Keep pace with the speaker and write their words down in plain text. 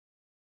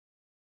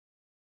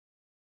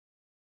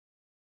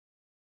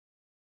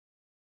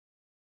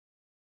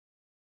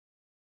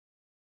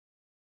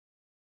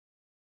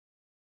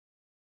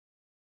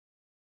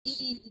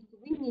видите,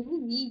 вы меня не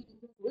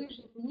видите,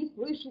 слышите, не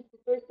слышите.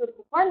 То есть вот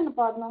буквально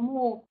по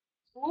одному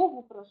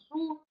слову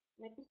прошу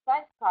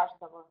написать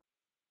каждого.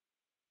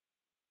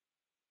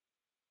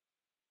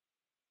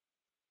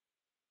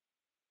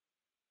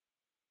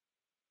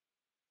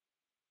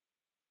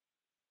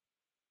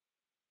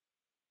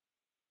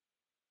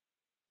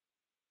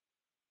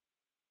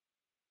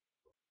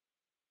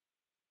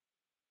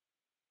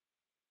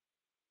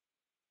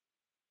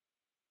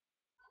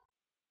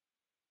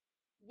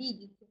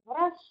 Видите,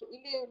 хорошо.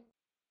 Или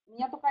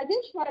меня только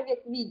один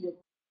человек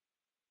видит.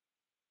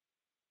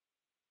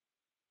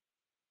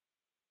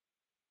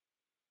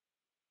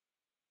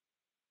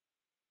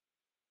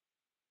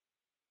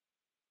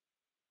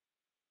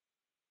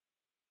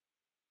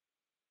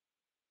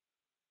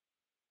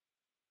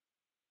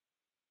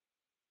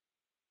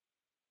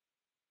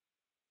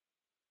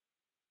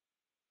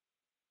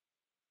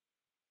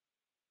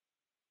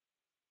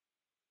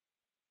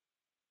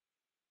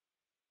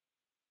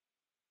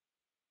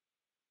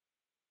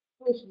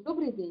 Слышит,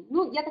 добрый день.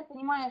 Ну, я так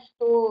понимаю,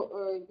 что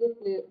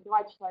если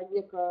два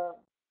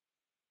человека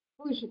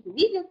слышат и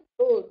видят,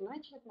 то,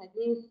 значит,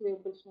 надеюсь,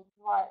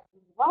 большинство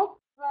из вас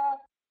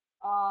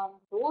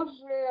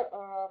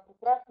тоже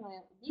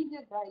прекрасно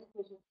видят, да, и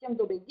слышат. Всем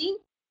добрый день.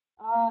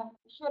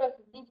 Еще раз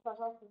извините,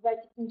 пожалуйста, за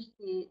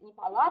технические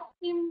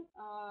неполадки.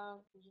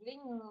 К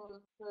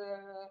сожалению,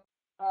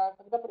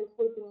 когда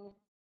происходит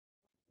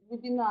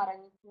вебинар, а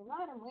не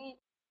семинар, мы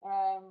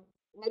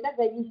иногда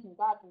зависим,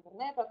 да, от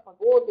интернета, от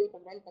погоды и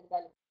так далее, и так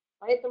далее.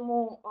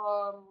 Поэтому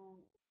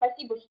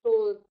спасибо,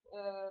 что,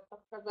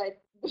 так сказать,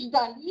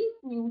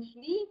 дождались, не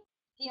ушли.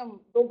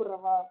 Всем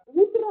доброго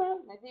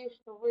утра. Надеюсь,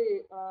 что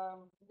вы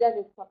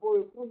взяли с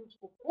собой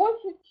кружечку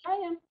кофе,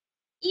 чая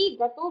и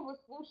готовы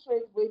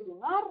слушать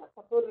вебинар,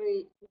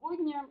 который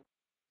сегодня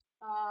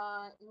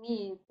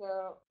имеет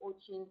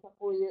очень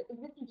такое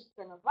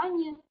экзотическое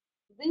название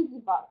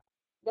 «Занзибар».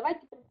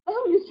 Давайте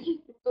представлюсь,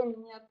 если кто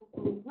меня тут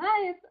не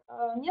знает.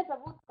 Меня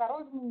зовут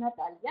Коровина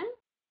Наталья.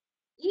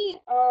 И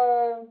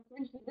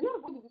сегодняшний вебинар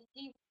буду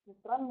вести,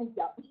 странно,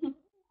 я.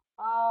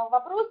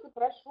 Вопросы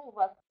прошу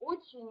вас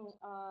очень,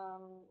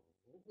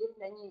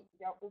 если они,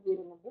 я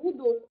уверена,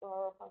 будут,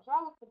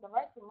 пожалуйста,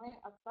 давайте мы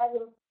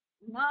оставим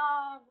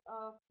на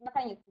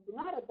конец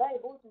вебинара, да, и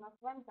будет у нас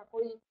с вами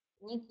такой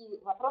некий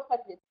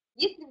вопрос-ответ.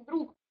 Если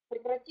вдруг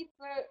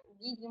прекратится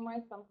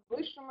видимость, там,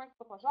 слышимость,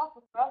 то,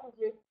 пожалуйста, сразу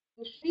же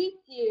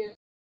пишите,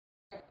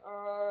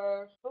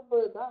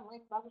 чтобы, да, мы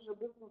сразу же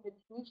быстренько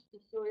технически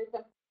все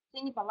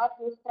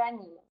неполадки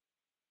устранили.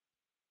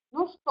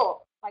 Ну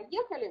что,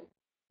 поехали.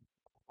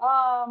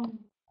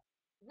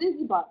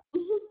 Занзибар.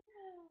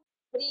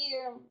 При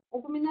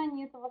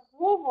упоминании этого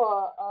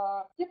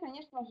слова все,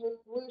 конечно же,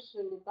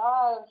 слышали,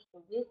 да, что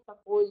есть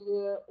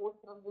такой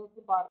остров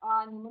Занзибар.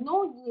 А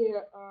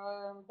немногие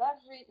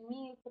даже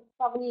имеют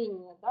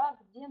представление, да,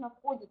 где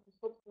находится,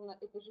 собственно,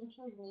 эта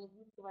жемчужина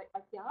Индийского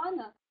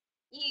океана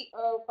и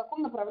в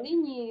каком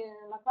направлении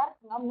на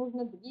карте нам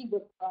нужно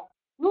двигаться.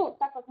 Ну,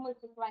 так как мы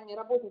с вами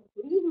работники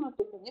туризма,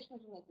 то, конечно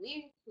же,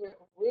 надеюсь,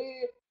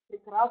 вы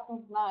прекрасно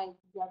знаете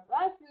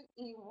географию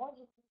и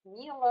можете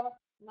смело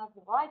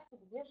назвать,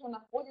 где же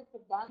находится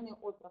данный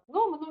остров.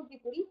 Но многие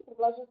туристы,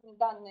 предложив мне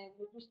данное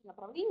экзотическое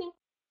направление,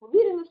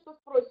 уверены, что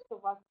спросят у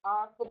вас,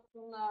 а,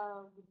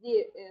 собственно,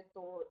 где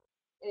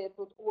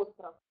этот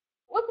остров?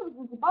 Остров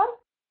Занзибар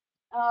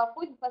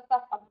входит в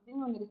состав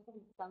Объединенной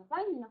Республики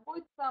Танзания,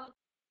 находится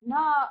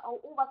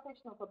у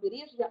восточного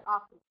побережья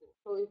Африки.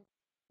 То есть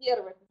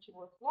первое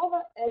ключевое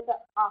слово –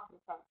 это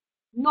Африка.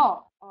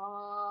 Но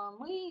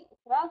мы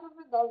сразу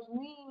же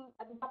должны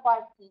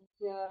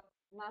обезопасить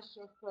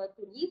наших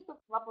туристов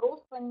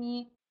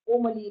вопросами о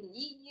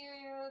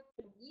малярии, с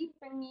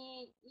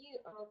прививками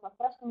и со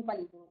страшными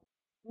болезнями.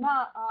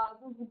 На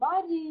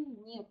Занзибаре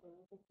нет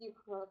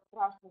никаких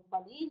страшных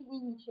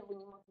болезней, ничего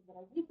не может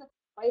заразиться,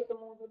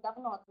 поэтому уже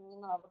давно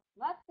отменена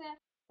вакцинация,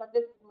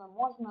 соответственно,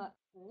 можно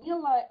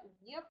смело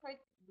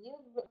ехать без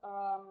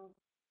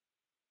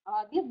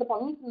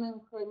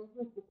дополнительных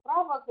медицинских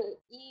справок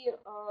и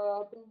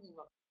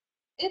прививок.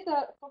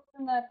 Это,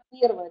 собственно,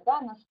 первое,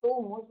 да, на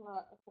что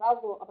можно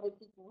сразу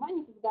обратить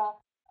внимание, когда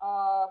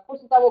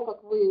после того,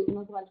 как вы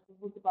назвали, что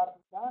Занзибар,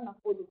 да,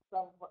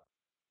 находится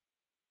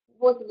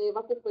возле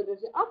восточного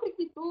побережья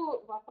Африки,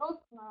 то вопрос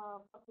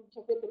на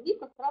частоте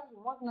прививках сразу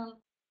можно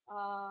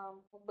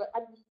как бы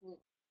объяснить.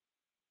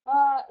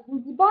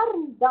 Занзибар,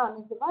 да,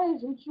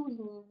 называют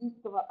жемчужиной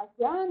Индийского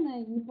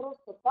океана, не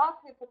просто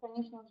так, это,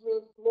 конечно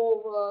же,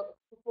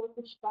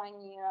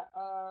 словосочетание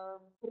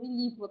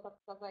прилипло, так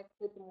сказать,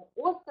 к этому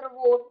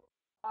острову.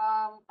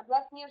 О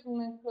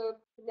белоснежных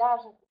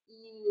пляжах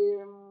и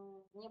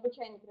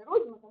необычайной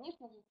природе мы,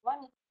 конечно же, с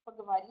вами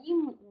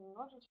поговорим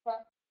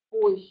немножечко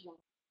позже.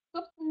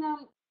 Собственно,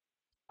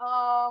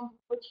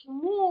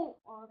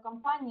 почему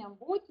компания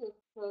Ambotis,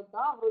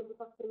 да, вроде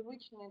как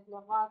привычная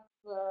для вас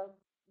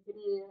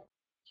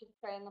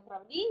греческое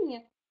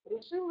направление,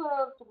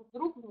 решила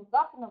вдруг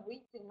внезапно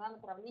выйти на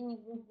направление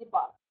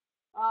Занзибар?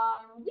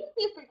 Есть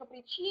несколько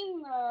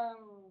причин,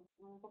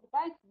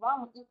 попытаюсь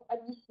вам их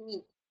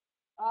объяснить.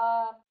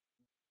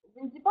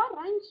 Занзибар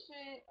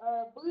раньше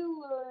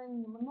был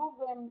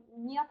немного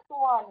не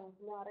актуален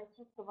для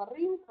российского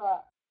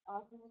рынка,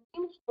 в связи с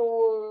тем,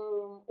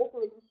 что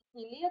около 10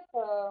 лет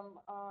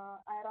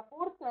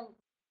аэропорт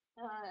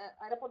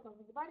на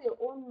Занзибаре,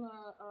 он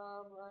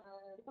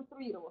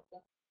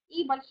реконструировался.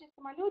 И большие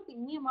самолеты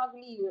не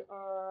могли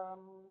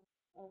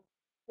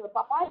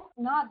попасть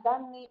на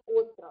данный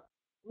остров.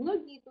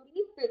 Многие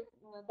туристы,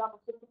 дабы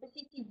все-таки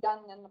посетить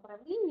данное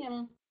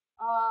направление,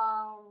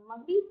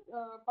 могли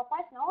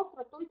попасть на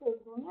остров только с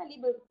 2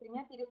 либо с 3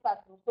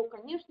 пересадками, что,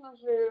 конечно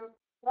же,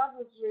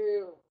 сразу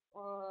же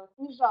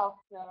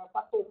снижался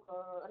поток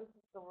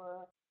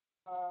российского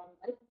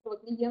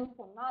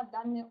клиента на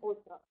данный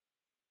остров.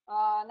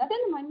 На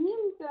данный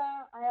момент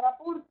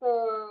аэропорт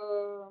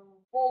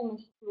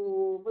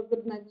полностью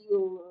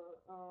возобновил,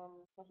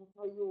 скажем,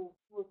 свою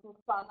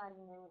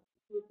функциональную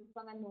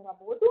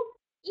работу,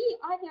 и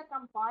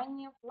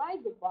авиакомпания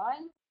Fly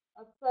Dubai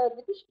с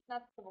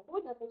 2015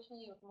 года,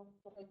 точнее, можно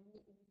сказать,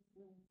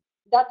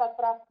 дата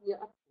отправки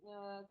от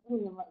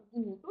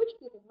зимней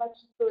точки, это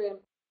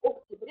 26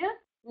 октября,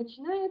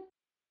 начинает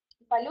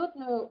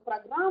полетную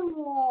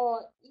программу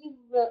из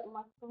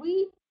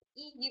Москвы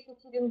и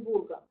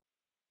Екатеринбурга.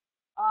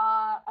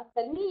 А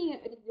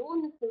остальные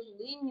регионы, к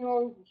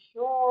сожалению,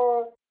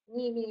 еще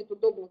не имеют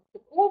удобных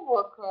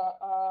стыковок.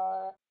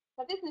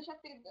 Соответственно, сейчас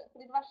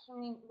перед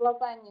вашими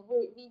глазами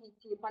вы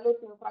видите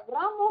полетную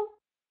программу.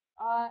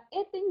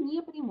 Это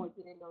не прямой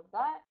перелет,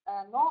 да,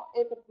 но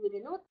это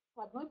перелет с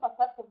одной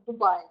посадкой в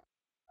Дубае.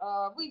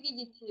 Вы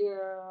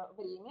видите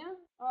время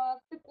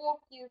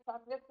стыковки,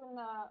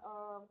 соответственно,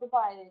 в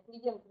Дубае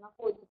клиенты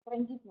находятся в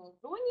транзитной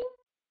зоне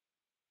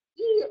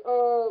и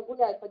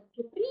гуляют по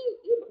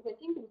duty-free, и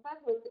затем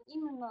пересаживаются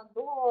именно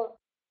до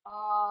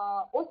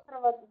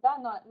острова, да,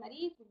 на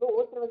рейс до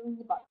острова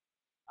Занзибар.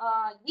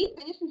 Есть,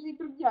 конечно же, и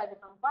другие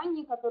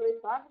авиакомпании, которые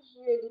также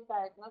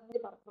летают на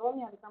Занзибар,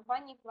 кроме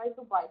авиакомпании Fly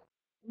Dubai.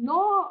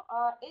 Но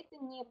это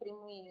не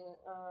прямые,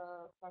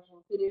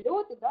 скажем,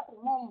 перелеты, да, в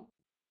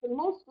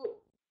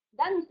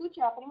данном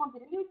случае о прямом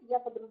перелете я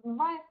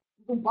подразумеваю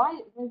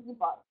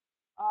Дубай-Занзибар.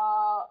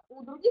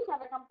 У других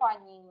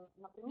авиакомпаний,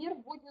 например,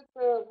 будет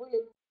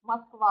вылет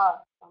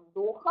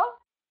Москва-Доха,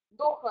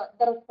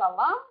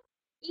 Доха-Дар-эс-Салам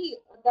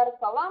и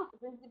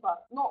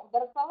Дар-эс-Салам-Занзибар. Но в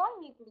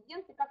Дар-эс-Саламе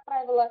клиенты, как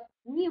правило,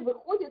 не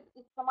выходят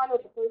из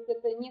самолета, то есть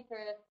это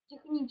некая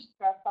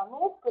техническая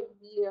остановка,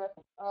 где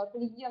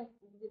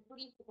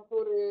туристы,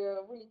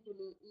 которые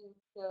вылетели из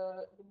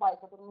Дубая,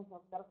 которые нужно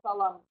в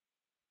Дар-эс-Салам,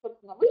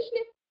 собственно,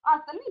 вышли, а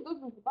остальные до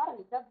Занзибара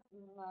летят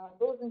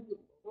до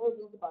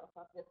Занзибара,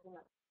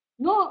 соответственно.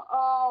 Но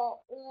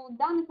у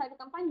данных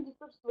авиакомпаний есть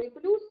тоже свои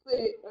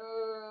плюсы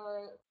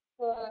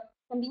с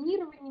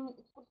комбинированием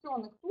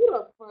экскурсионных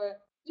туров,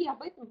 и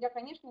об этом я,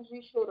 конечно же,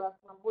 еще раз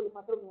вам более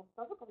подробно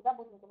расскажу, когда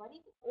будем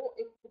говорить о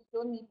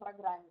экскурсионной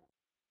программе.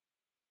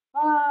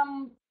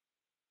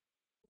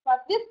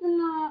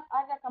 Соответственно,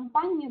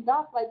 авиакомпания,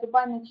 да, Fly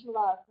Dubai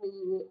начала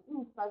свои,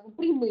 скажем,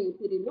 прямые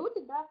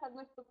перелеты, да, с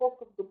одной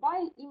стыковкой в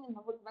Дубае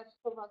именно вот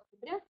 26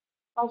 октября.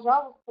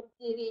 Пожалуйста,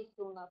 все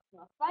рейсы у нас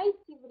на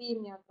сайте,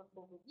 время, как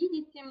вы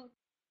видите.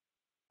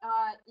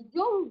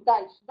 Идем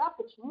дальше, да,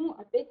 почему,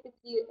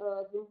 опять-таки,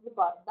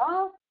 Занзибар,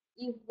 да,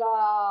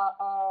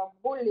 из-за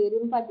более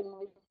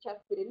рентабельного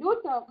сейчас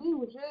перелета мы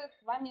уже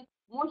с вами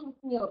можем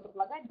смело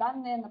предлагать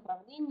данное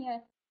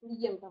направление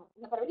клиентам.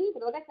 Направление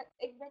предлагать как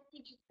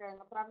экзотическое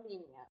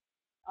направление.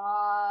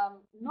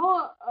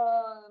 Но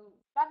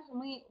также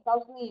мы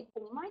должны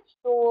понимать,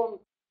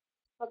 что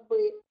как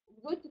бы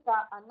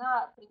экзотика,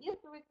 она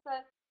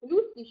приветствуется,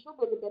 плюс еще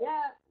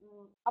благодаря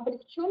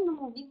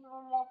облегченному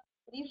визовому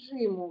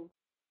режиму.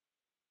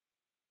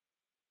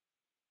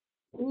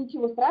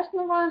 Ничего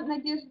страшного,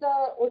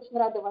 Надежда, очень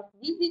рада вас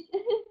видеть.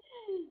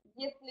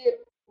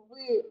 Если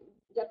вы,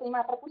 я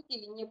понимаю,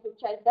 пропустили некую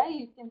часть, да,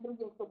 и всем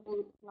другим, кто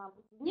будет к нам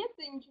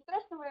присоединяться, ничего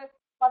страшного,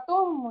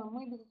 потом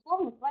мы,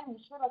 безусловно, с вами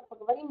еще раз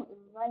поговорим,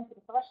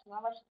 заинтересовавшись на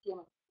ваши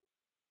темы.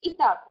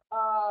 Итак,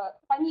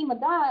 помимо,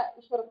 да,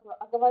 еще раз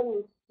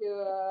оговорюсь,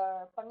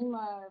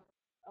 помимо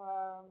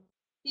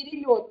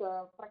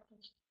перелета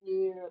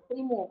практически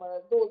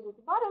прямого до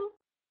Занзибара,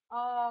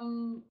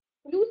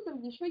 плюсом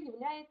еще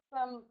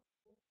является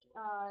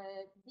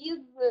без,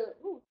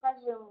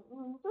 скажем,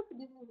 не только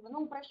без визового,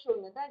 но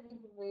упрощенная, да,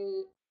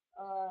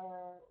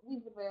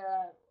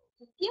 визовая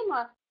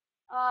система.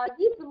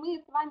 Визы мы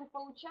с вами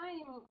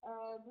получаем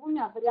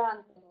двумя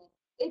вариантами.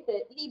 Это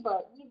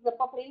либо виза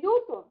по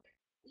прилету,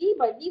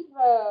 либо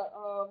виза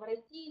в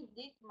России,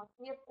 здесь, в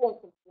Москве, в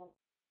консульстве.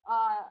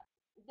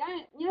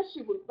 Я не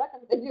ошиблась, да,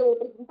 когда делала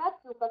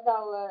презентацию,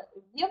 указала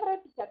евро,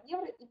 50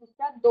 евро и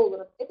 50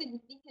 долларов. Это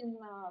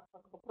действительно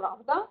как бы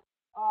правда.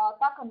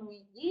 Так оно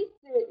и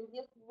есть.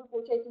 Если вы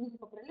получаете визу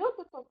по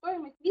прилету, то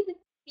стоимость визы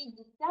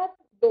 50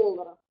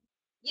 долларов.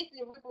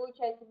 Если вы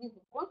получаете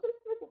визу в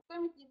консульстве, то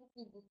стоимость визы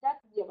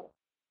 50 евро.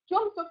 В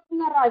чем,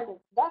 собственно,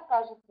 разница? Да,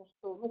 кажется,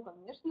 что,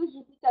 конечно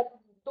же, 50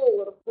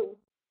 долларов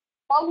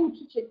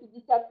получше, чем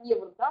 50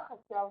 евро, да,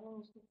 хотя в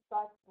нынешней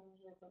ситуации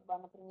уже, как бы,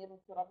 например,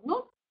 все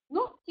равно.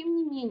 Но, тем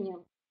не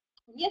менее,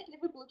 если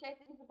вы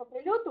получаете визу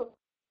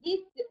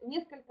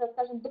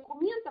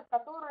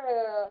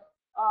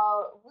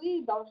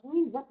вы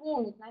должны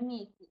заполнить на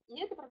месте.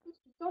 И это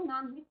практически все на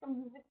английском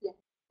языке.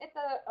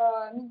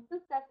 Это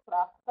медицинская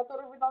справка,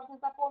 которую вы должны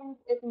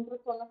заполнить, это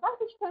миграционная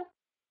карточка,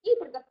 и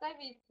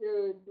предоставить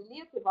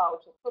билет и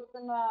ваучер.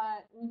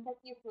 Собственно,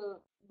 никаких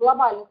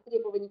глобальных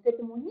требований к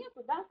этому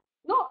нету, да,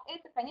 но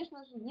это,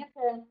 конечно же,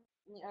 некое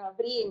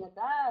время,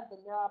 да,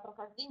 для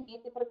прохождения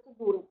этой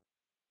процедуры.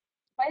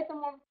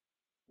 Поэтому,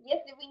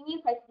 если вы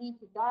не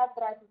хотите, да,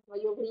 тратить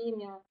свое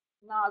время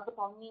на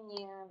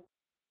заполнение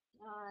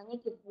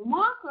неких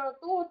бумаг,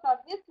 то,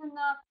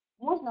 соответственно,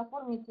 можно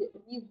оформить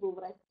визу в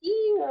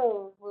России,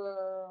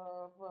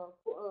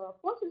 в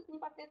консульстве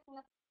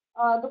непосредственно.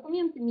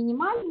 Документы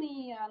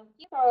минимальные,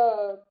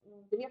 анкета,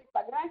 2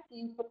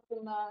 фотографии,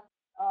 собственно,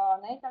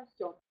 на этом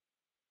все.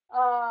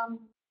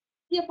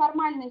 Все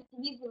формальности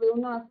визовые у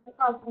нас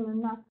указаны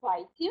на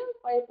сайте,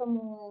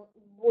 поэтому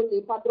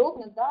более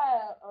подробно,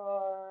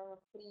 да,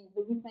 при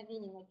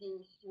возникновении,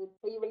 надеюсь,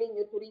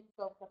 появления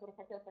туристов, которые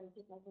хотят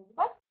полететь на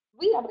Занзибар,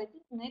 вы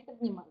обратите на это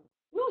внимание.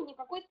 Ну,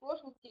 никакой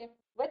сложности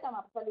в этом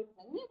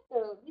абсолютно нет,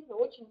 виза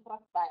очень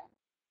простая.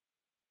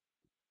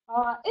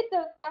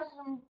 Это,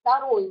 скажем,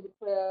 второй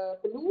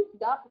плюс,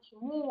 да,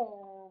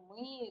 почему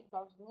мы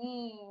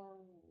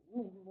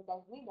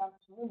должны, да,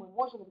 почему мы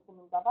можем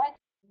рекомендовать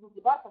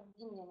Занзибар как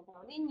зимнее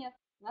направление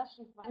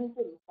нашим с вами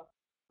туристам.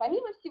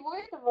 Помимо всего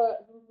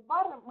этого,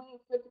 Занзибар мы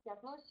все-таки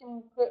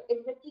относим к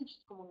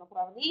экзотическому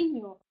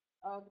направлению,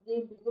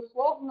 где,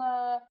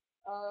 безусловно,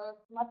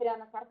 смотря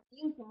на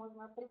картинки,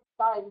 можно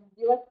представить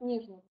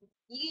белоснежные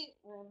пески,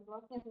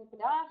 белоснежные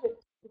пляжи,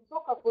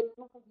 все как вот,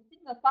 как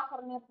действительно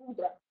сахарная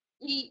пудра.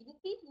 И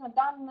действительно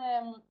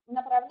данное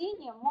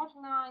направление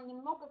можно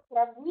немного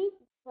сравнить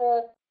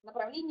с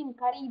направлением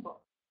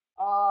Карибов.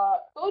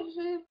 Тот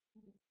же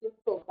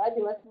песок, да,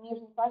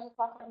 белоснежный, та же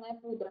сахарная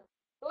пудра,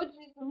 тот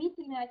же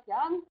изумительный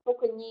океан,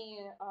 только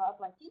не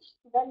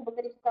Атлантический, да, либо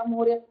Карибское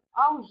море,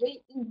 а уже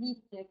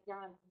Индийский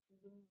океан,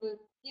 с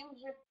тем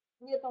же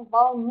цветом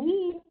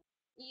волны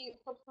и,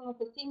 собственно,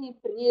 со всеми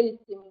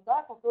прелестями,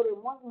 да, которые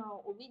можно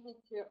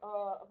увидеть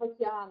в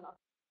океанах.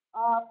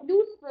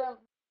 Плюс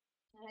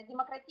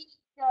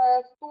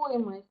демократическая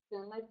стоимость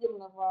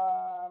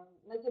наземного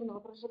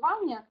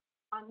проживания,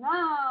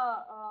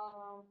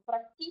 она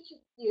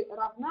практически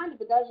равна,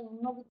 либо даже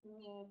немного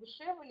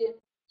дешевле,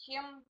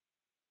 чем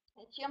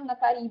на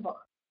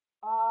Карибах.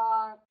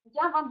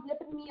 Я вам для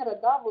примера,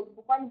 да, вот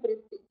буквально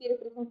перед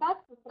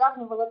презентацией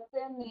сравнивала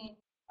цены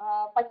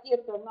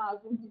пакета на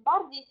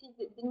Занзибар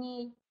 10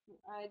 дней,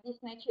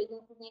 10 ночей,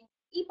 11 дней,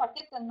 и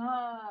пакета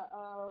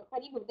на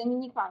Карибы в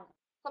Доминикане.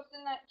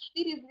 Собственно,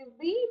 4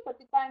 звезды, по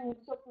питанию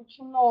все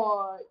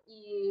включено,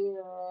 и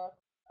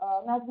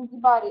на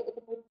Занзибаре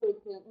это будет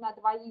стоить на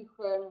двоих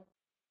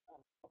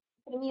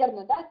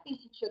примерно, да,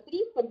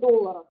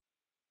 $1300,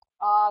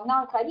 а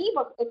на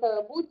Карибах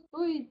это будет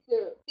стоить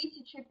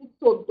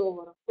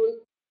 $1500. То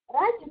есть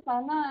разница,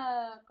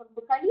 она как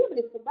бы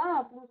колеблется,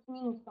 да,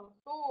 плюс-минус там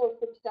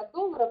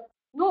 $100-150,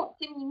 но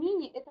тем не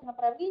менее это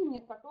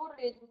направление,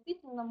 которое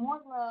действительно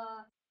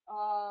можно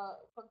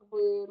как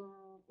бы,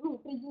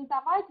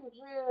 презентовать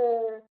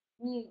уже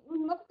не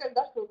могу сказать,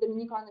 да, что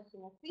доминиканы все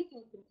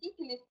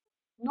насытились,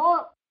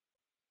 но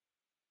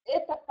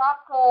это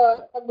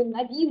как бы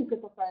новинка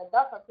такая,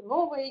 да, как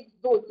новая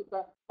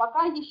экзотика.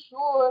 Пока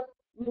еще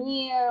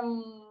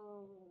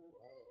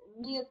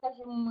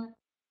скажем,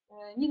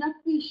 не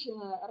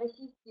насыщена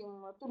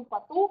российским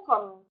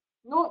турпотоком,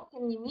 но,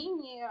 тем не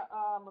менее,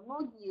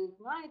 многие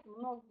знают,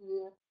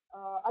 многие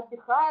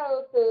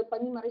отдыхают.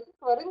 Помимо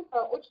российского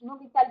рынка очень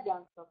много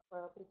итальянцев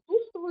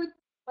присутствует,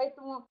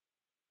 поэтому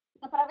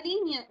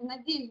направление,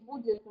 надеюсь,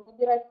 будет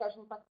набирать,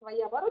 скажем так,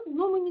 свои обороты,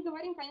 но мы не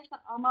говорим, конечно,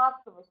 о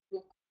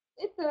массовости.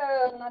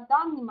 Это на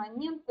данный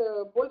момент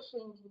больше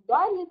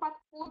индивидуальный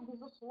подход,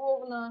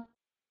 безусловно,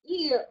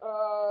 и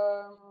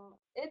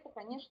это,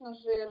 конечно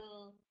же,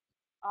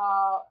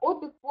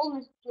 отдых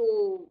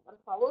полностью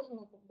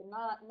расположенный как бы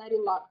на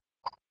релакс.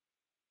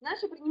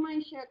 Наша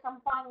принимающая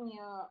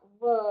компания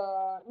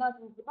на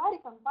Занзибаре,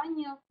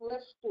 компания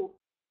Flash Tour.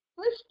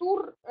 Flash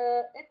Tour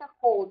это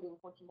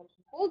холдинг, очень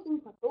большой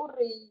холдинг,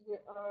 который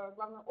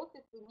главный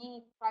офис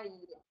имеет в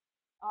Каире.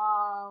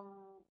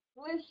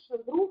 Flash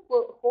Group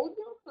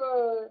холдинг,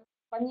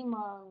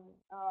 помимо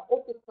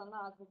офиса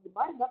на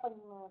Занзибаре, да,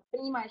 помимо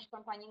принимающей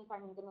компании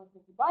инкоминга на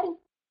Занзибаре,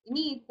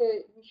 имеет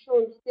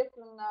еще,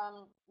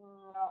 естественно,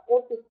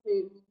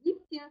 офисы в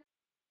Египте.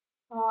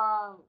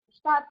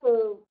 Штат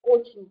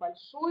очень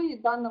большой,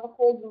 данного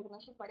холдинга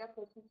насчет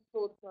порядка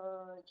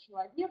 800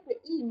 человек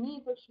и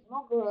имеет очень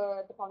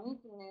много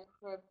дополнительных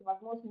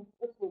всевозможных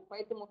услуг.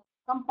 Поэтому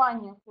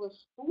компания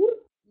Flash Tour,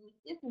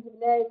 естественно,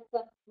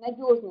 является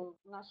надежным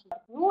нашим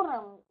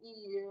партнером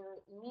и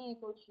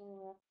имеет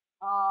очень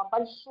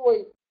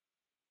большой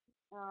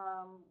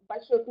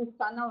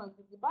функционал на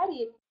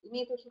Занзибаре,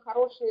 имеет очень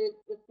хорошую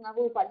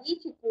ценовую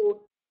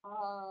политику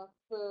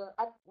с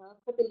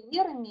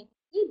ательерами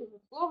и,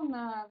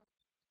 безусловно,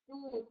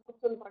 всю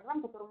экскурсионную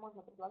программу, которую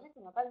можно предложить,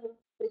 она также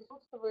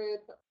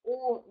присутствует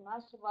у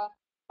нашего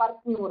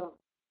партнера.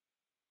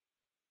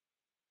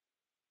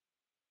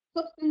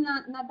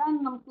 Собственно, на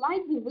данном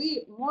слайде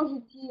вы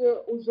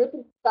можете уже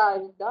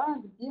представить, да,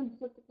 где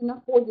все-таки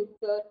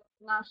находится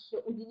наш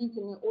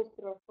удивительный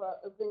остров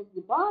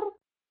Занзибар,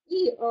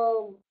 и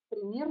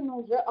примерно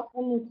уже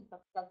окунуться,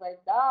 так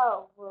сказать,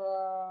 да,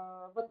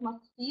 в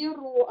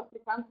атмосферу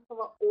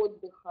африканского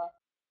отдыха.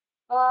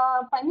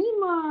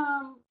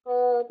 Помимо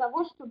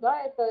того, что,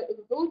 да, это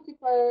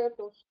экзотика,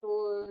 то,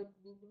 что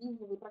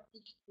безвизовый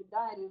практически,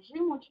 да,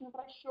 режим очень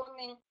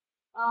упрощенный,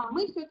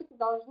 мы все-таки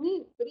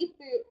должны,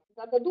 туристы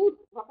зададут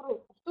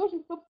вопрос, что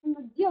же,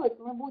 собственно, делать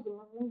мы будем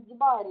на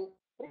Занзибаре?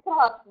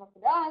 Прекрасно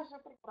пляжи,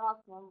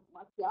 прекрасно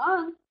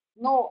океан,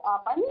 но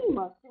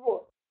помимо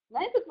всего,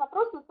 на этот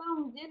вопрос на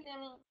самом деле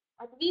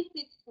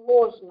ответить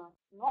сложно,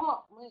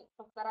 но мы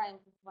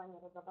постараемся с вами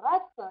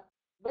разобраться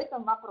в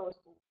этом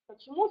вопросе.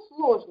 Почему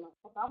сложно?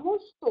 Потому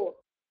что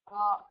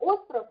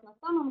остров на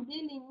самом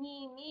деле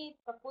не имеет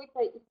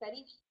какой-то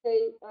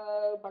исторической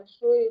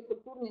большой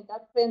культурной, да,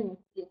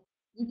 ценности.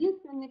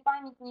 Единственный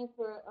памятник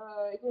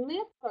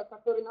ЮНЕСКО,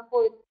 который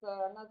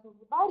находится на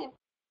Занзибаре,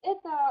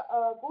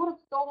 это город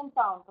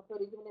Стоунтаун,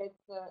 который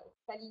является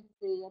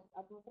столицей,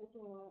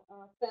 административным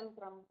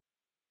центром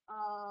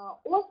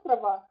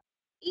острова,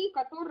 и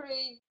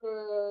который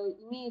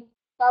имеет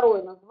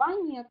второе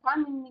название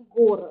 «Каменный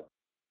город».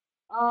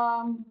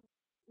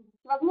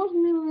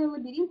 Всевозможные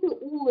лабиринты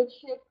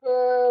улочек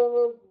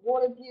в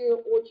городе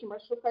очень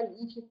большое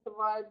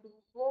количество,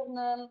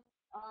 безусловно,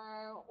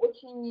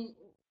 очень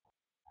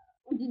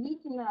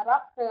удивительная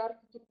арабская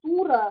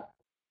архитектура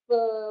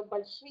с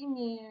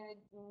большими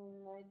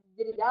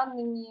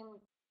деревянными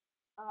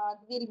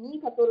дверьми,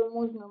 которые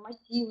можно,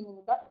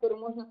 массивными, да, которые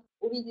можно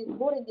увидеть в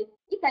городе.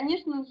 И,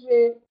 конечно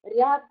же,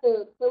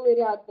 целый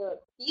ряд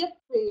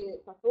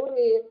специй,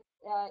 которые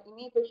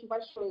имеют очень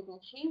большое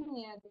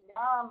значение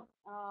для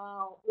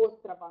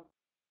острова.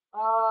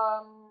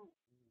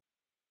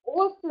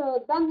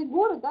 Данный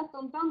город, да,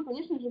 Таунтаун,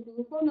 конечно же,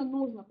 безусловно,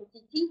 нужно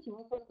посетить.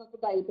 Мы, собственно,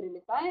 туда и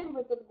прилетаем, в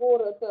этот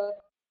город.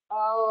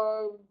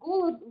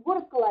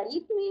 Город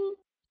колоритный.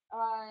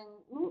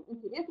 Ну,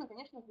 интересно,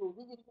 конечно же,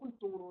 увидеть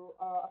культуру,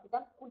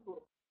 африканскую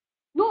культуру.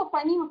 Но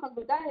помимо как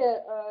бы,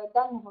 да,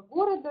 данного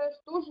города,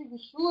 что же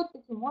еще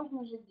таки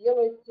можно же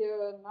делать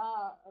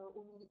на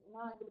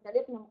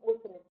великолепном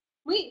острове?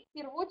 Мы в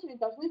первую очередь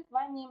должны с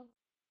вами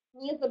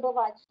не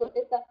забывать, что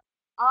это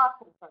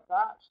Африка,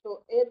 да,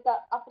 что это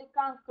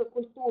африканская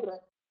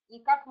культура. И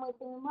как мы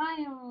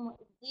понимаем,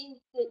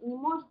 здесь не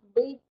может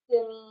быть,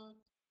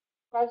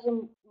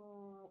 скажем,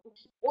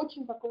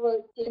 очень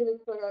такого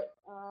сервиса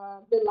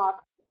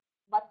делакс.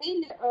 В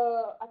отеле,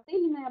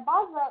 отельная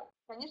база,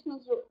 конечно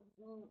же,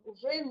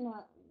 уже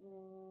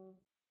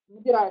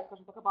набирает,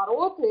 скажем так,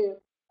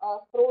 обороты,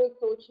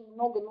 строится очень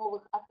много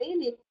новых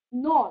отелей,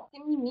 но,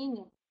 тем не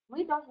менее,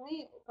 мы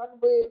должны как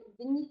бы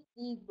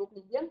донести до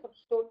клиентов,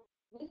 что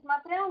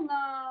несмотря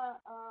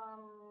на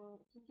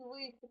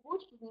сетевые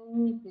цепочки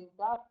знаменитые,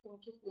 да, в том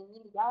числе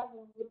Миллиард,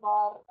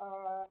 Занзибар,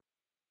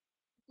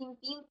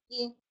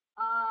 Кемпинский,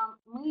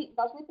 мы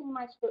должны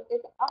понимать, что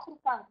это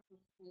африканский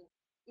стиль,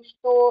 и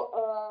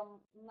что,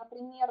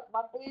 например, в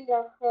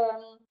отелях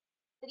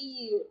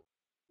 3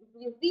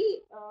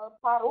 звезды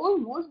порой,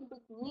 может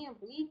быть, не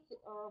быть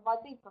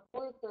воды в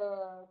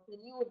какой-то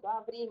период,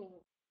 да,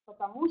 времени,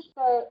 потому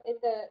что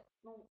это,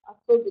 ну,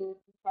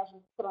 особенность,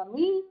 скажем,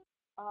 страны,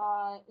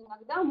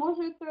 иногда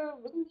может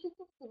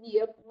выключиться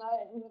свет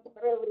на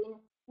некоторое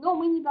время, но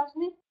мы не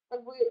должны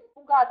как бы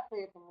пугаться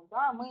этому,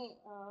 да, мы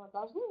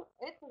должны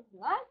это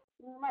знать,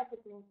 принимать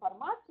эту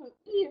информацию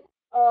и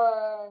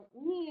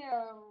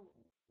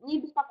не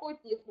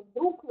беспокойтесь, если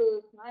вдруг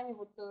с нами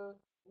вот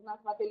у нас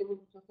в отеле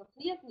выключился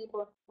свет,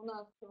 либо у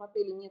нас в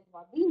отеле нет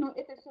воды, но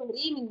это все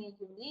временные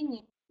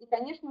явления, и,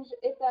 конечно же,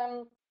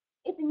 это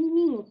не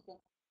минусы,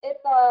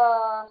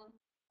 это,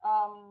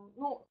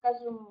 ну,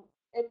 скажем,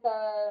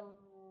 это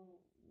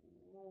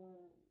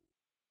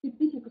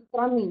специфика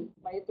страны,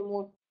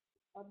 поэтому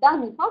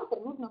данный фактор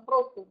нужно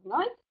просто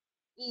знать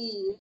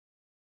и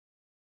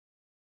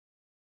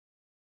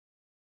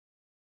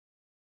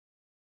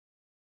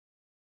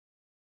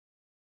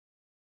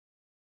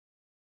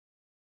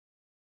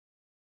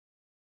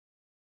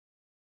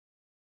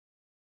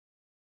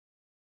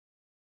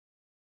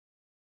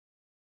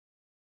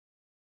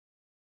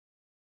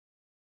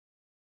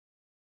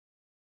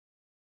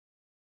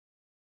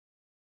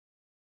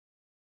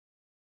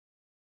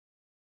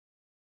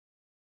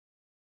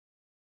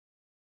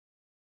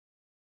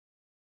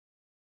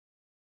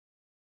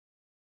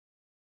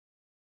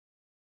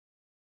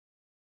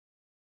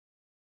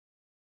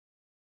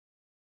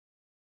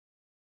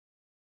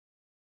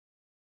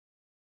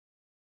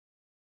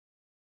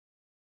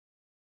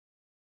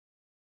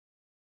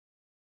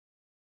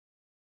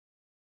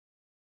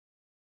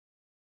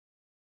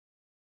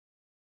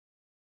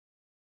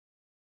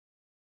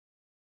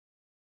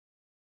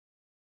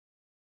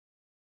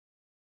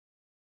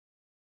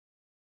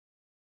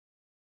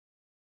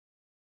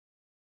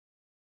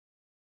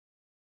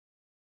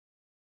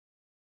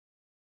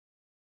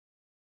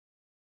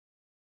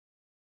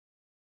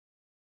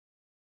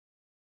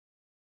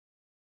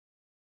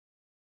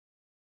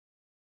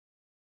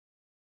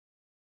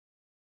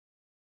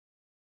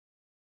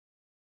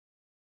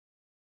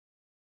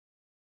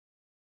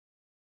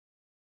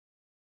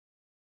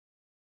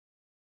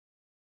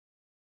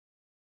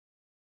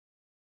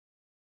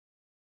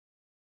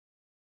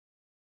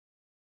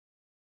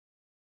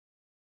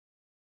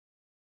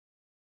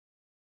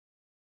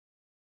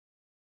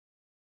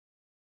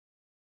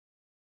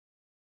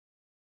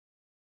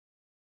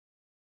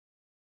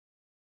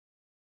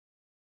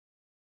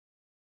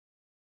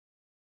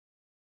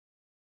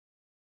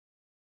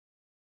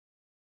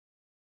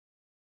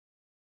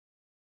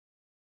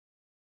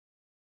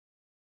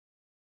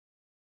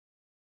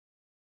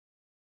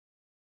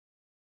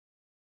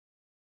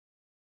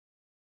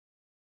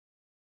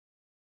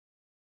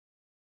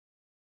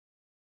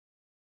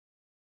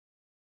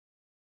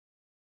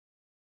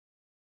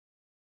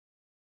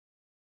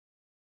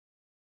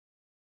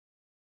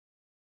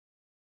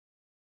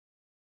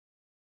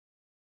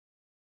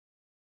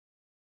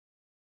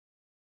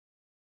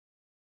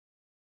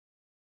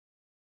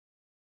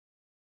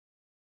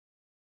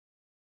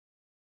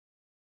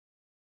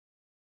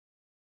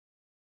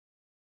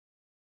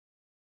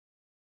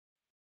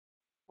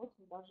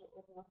даже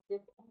это нас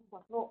всех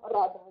должно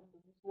радовать,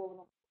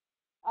 безусловно.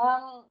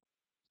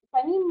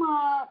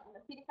 Помимо,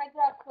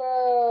 переходя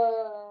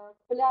к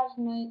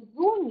пляжной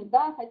зоне,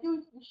 да,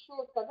 хотелось еще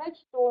сказать,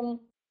 что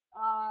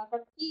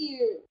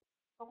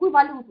какую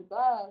валюту,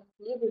 да,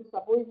 следует с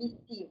собой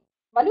вести.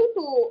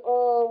 Валюту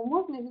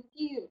можно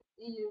вести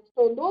и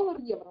что доллар,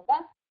 евро,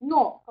 да,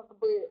 но как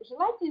бы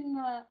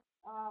желательно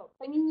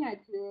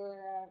поменять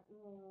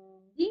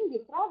деньги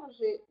сразу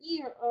же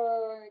и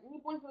не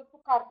пользоваться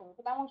картами,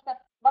 потому что,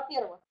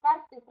 во-первых,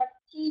 карты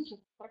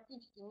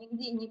практически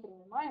нигде не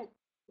принимают,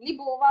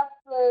 либо у вас,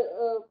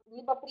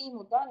 либо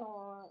примут, да,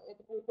 но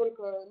это будет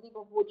только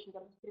либо в очень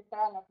дорогих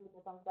ресторанах, либо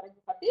там в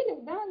дорогих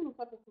отелях, да, ну,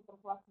 соответственно, там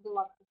класс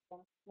Делакс,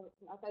 там,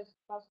 опять же,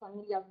 та же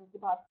самая Илья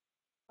Занзибар.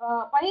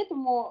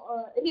 Поэтому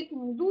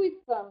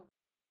рекомендуется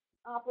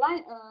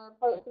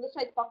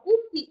совершать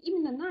покупки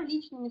именно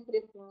наличными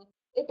средствами.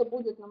 Это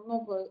будет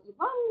намного и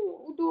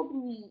вам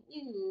удобнее,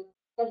 и,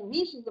 скажем,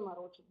 меньше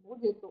заморочек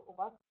будет у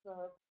вас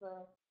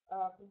с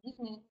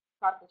кредитной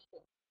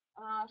карточкой.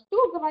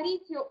 Что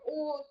говорить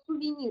о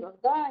сувенирах,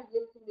 да,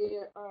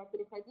 если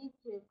переходить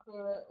к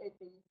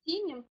этой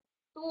теме,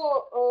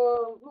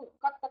 то ну,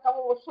 как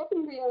такового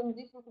шопинга, я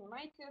надеюсь, вы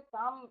понимаете,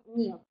 там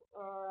нет.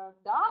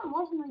 Да,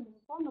 можно,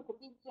 безусловно,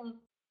 купить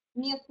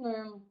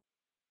местную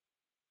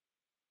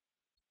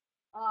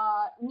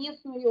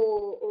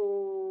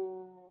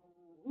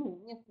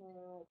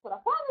местные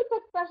сарафаны,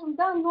 так скажем,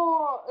 да,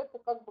 но это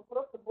как бы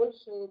просто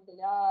больше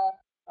для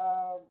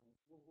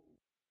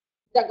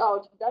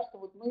галочки, да, что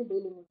вот мы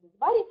были на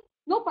Занзибаре.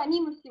 Но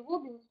помимо всего,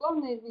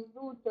 безусловно,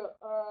 везут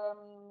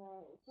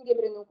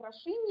серебряные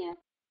украшения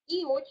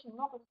и очень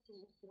много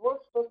всего,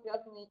 что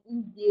связано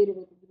из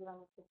дерева. Это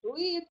деревянные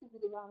статуэтки,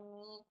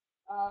 деревянные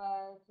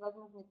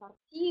всевозможные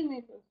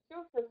картины,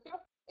 все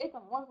это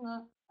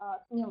можно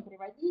смело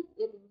приводить,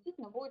 и это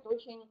действительно будет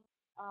очень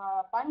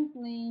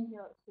памятный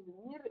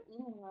сувенир,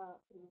 именно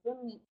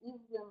привезенный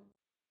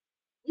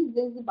из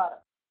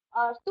Занзибара.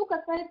 Что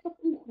касается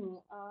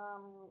кухни,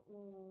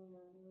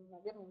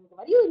 наверное, не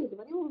говорила или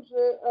говорила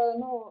уже,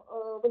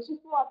 но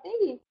большинство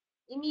отелей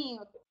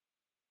имеют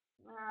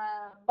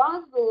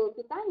базу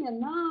питания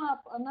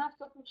на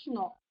все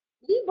включено,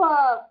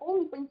 либо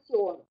полный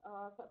пансион.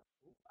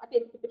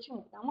 Опять-таки,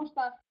 почему? Потому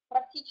что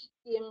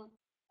практически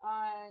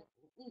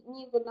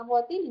ни из одного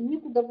отеля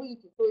некуда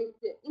выйти. То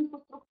есть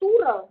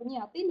инфраструктура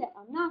вне отеля,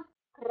 она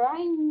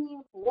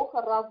крайне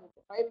плохо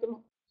развита.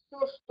 Поэтому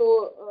все,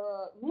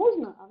 что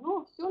нужно,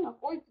 оно все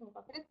находится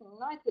непосредственно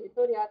на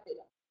территории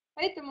отеля.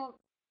 Поэтому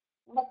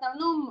в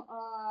основном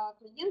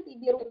клиенты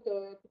берут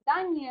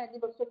питание,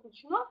 либо все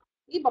включено,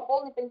 либо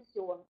полный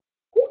пансион.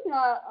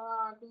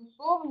 Кухня,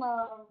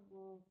 безусловно,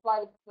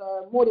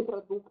 славится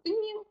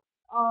морепродуктами,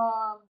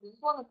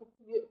 безусловно, это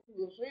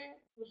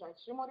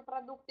свежайшие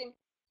морепродукты.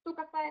 Что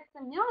касается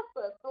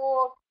мяса,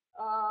 то,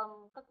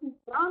 как ни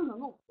странно,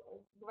 ну,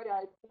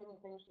 говоря это,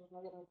 конечно же,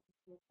 наверное,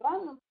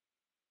 странно,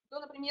 то,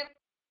 например,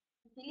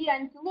 филе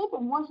антилопы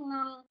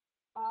можно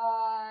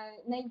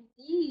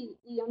найти,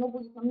 и оно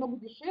будет намного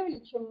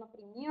дешевле, чем,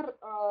 например,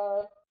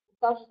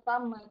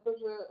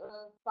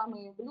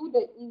 самые блюда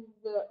из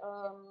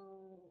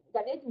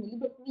говядины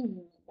либо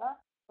свинины, да?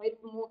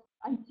 Поэтому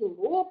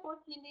антилопа,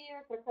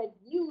 филе,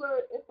 крокодила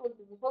 – это, вот,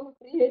 безусловно, в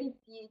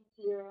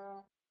приоритете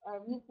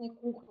в местной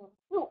кухне.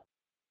 Ну,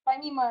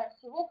 помимо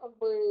всего, как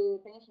бы,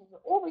 конечно же,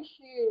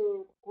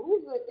 овощи,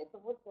 кукуруза – это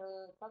вот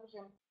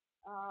также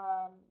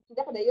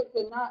всегда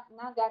подается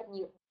на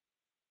гарнир.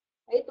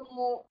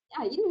 Поэтому,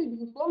 и,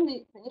 безусловно,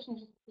 конечно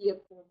же,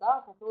 специи,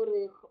 да,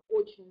 которых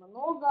очень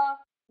много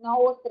на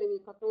острове,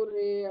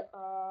 которые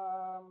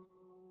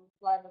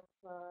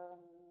славятся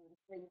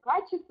своим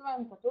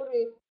качеством,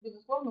 которые,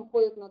 безусловно,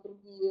 уходят на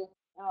другие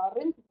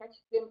рынки в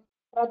качестве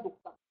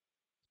продукта.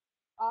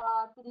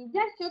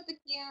 Перейдя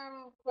все-таки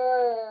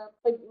к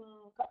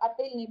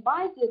отельной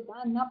базе,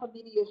 да, на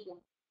побережье.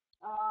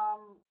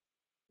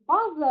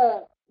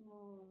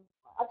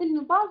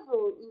 Отельную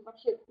базу и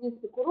вообще, в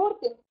принципе,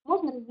 курорты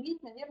можно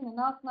разделить, наверное,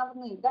 на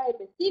основные. Да,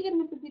 это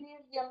северное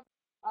побережье,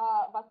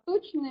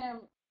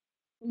 восточное,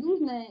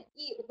 южное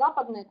и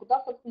западное,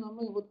 куда, собственно,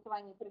 мы вот с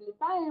вами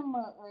прилетаем,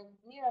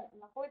 где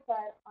находятся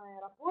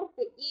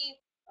аэропорты и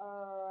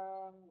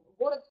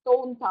город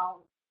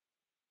Стоунтаун.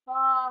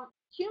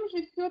 Чем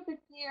же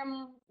все-таки,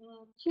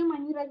 чем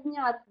они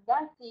разнятся,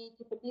 да, все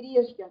эти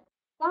побережья?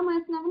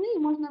 Самые основные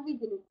можно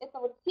выделить, это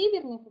вот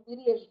северное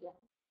побережье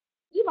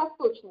и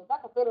восточное, да,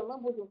 которое мы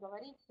будем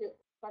говорить,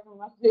 скажем,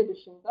 на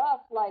следующем,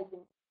 да,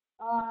 слайде.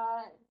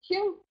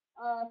 Чем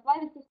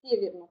славится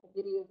северное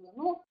побережье?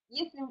 Ну,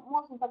 если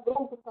можно так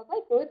громко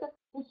сказать, то это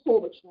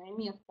тусовочное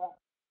место.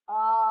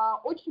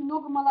 Очень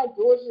много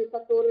молодежи,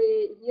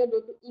 которые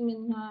едут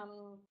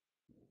именно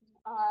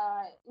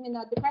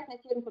отдыхать на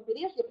северном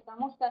побережье,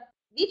 потому что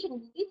вечером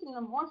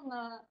действительно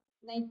можно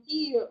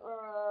найти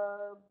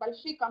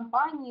большие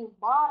компании в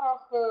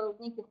барах, в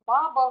неких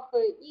пабах,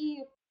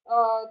 и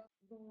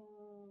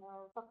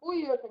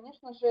такое,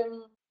 конечно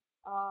же,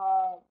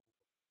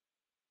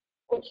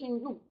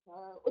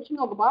 очень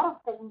много баров,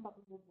 скажем так,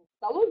 в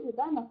каталоге,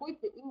 да,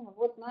 находится именно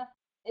вот на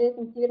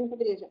этим северным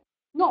побережьем.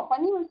 Но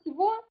помимо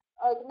всего,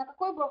 на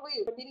какое бы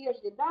вы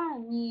побережье, да,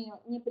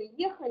 не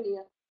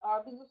приехали,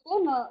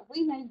 безусловно,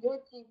 вы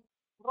найдете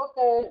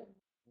просто,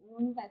 ну,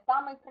 не знаю,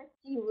 самые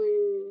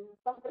красивые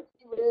самый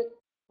красивый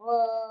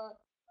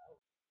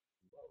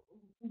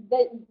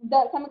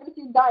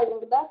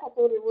дайвинг, да,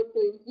 который вот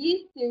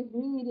есть в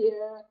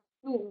мире,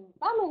 ну,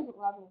 самый,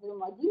 ладно,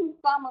 назовем один из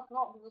самых,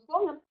 но,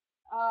 безусловно,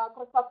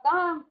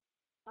 красота,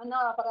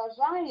 она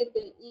поражает,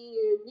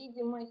 и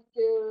видимость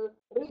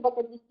рыбок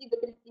от 10 до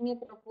 30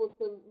 метров вот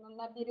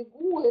на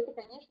берегу, это,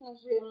 конечно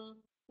же,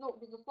 ну,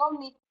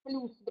 безусловный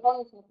плюс,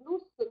 дополнительный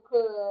плюс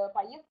к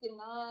поездке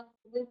на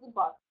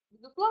Занзибар.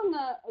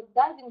 Безусловно,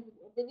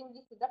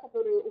 дайвингисты, да,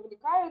 которые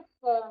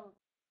увлекаются,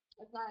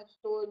 знают,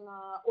 что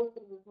на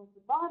острове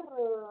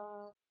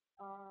Занзибар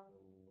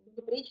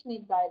безупречный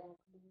дайвинг.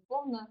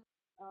 Безусловно,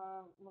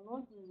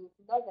 многие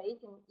сюда за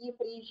этим и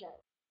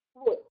приезжают.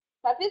 Вот.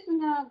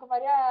 Соответственно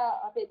говоря,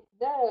 опять,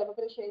 да,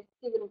 возвращаясь к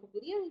северному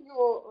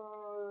побережью,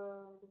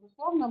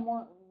 безусловно,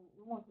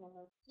 можно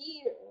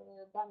найти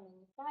данные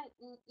места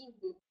и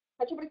здесь.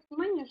 Хочу обратить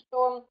внимание,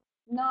 что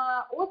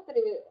на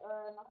острове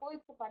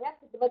находится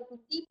порядка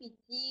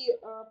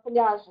 25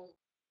 пляжей.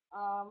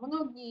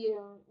 Многие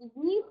из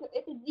них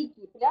это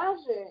дикие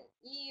пляжи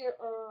и,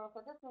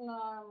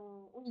 соответственно,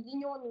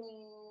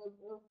 уединенные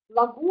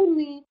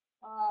лагуны,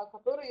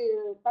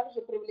 которые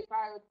также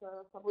привлекают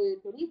с собой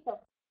туристов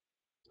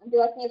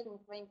белоснежным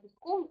своим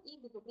песком и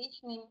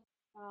безупречным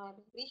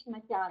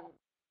океаном.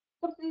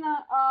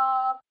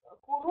 Собственно,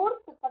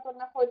 курорт, который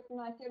находится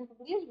на северном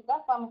побережье,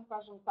 да, самый,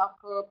 скажем так,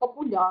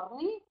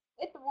 популярный,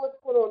 это вот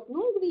курорт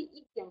Нунгви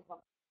и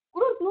Кемпа.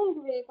 Курорт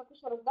Нунгви, как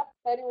еще раз, да,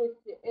 повторюсь,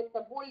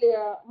 это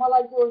более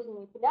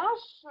молодежный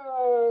пляж,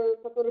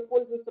 который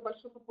пользуется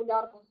большой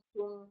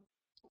популярностью.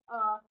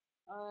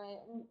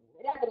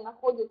 Рядом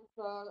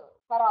находится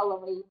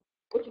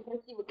очень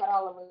красивый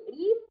коралловый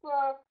риф.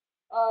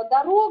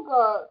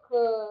 Дорога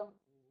к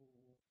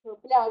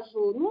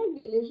пляжу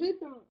Нунгви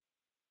лежит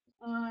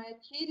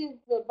через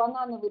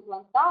банановые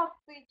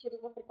плантации,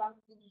 через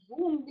африканские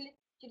джунгли,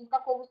 через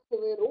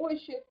кокосовые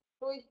рощи.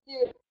 То есть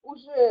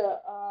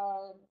уже,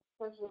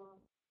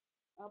 скажем,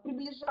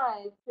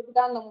 приближаясь к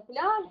данному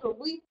пляжу,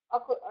 вы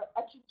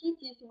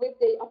очутитесь в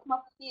этой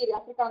атмосфере,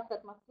 африканской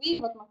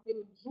атмосфере, в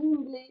атмосфере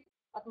джунглей,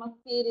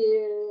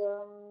 атмосфере,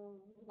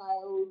 не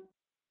знаю,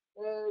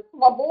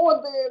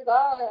 свободы,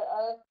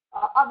 да,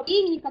 о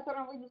времени,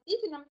 которое вы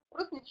действительно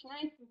просто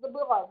начинаете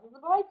забывать. Вы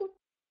забываете,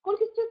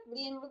 сколько сейчас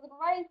времени, вы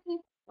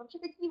забываете вообще,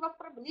 какие у вас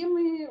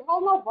проблемы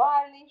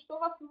волновали, что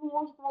вас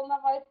может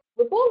волновать.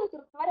 Вы полностью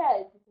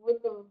растворяетесь в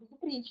этом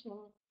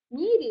безупречном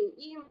мире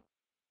и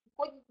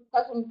находитесь,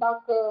 скажем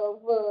так,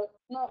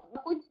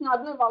 находитесь на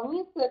одной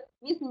волне с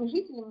местными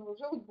жителями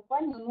уже вот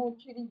буквально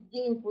через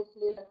день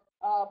после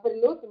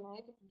прилета на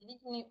этот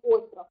удивительный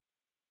остров.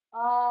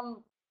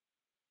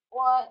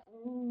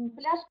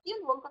 Пляж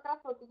Кенду, он как раз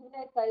вот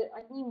является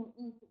одним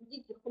из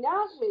диких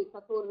пляжей,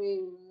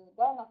 которые,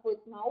 да,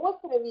 находятся на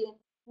острове,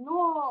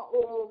 но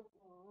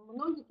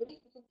многие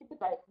туристы все-таки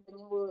пытаются до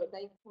него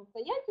доехать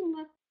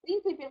самостоятельно. В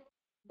принципе,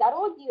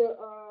 дороги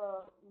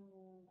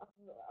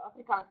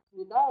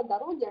африканские, да,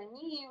 дороги,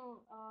 они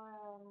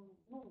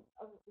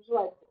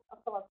желают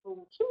оставаться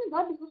лучшими,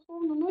 да,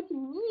 безусловно, но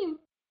тем не менее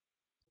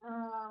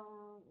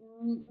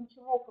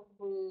ничего как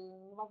бы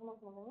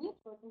невозможного нет,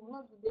 поэтому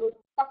многие берут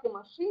как и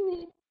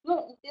машины,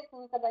 но,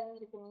 естественно, никогда не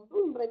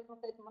рекомендуем брать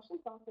самостоятельную машину,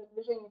 потому что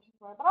движение очень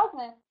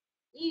своеобразное,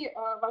 и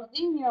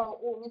вождение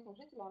у местных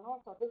жителей,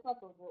 оно, соответственно,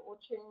 тоже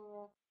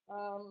очень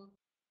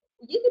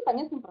ездит по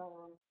местным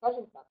правилам,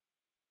 скажем так.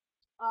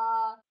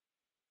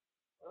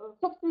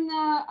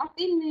 Собственно,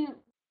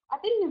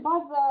 отельная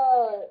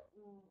база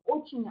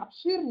очень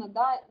обширна,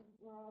 да.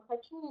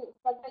 Хочу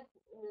сказать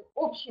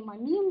общие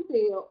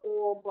моменты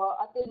об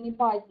отельной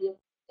базе.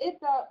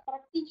 Это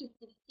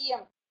практически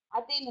все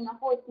отели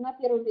находятся на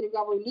первой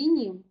береговой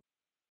линии.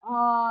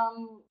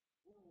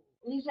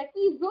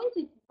 Лежаки и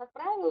зонтики, как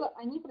правило,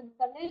 они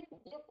предоставляются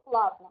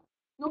бесплатно.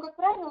 Но, как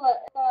правило,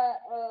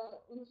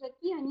 это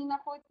лежаки, они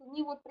находятся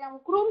не вот прямо у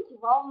кромки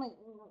волны,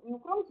 не у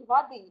кромки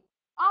воды,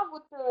 а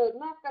вот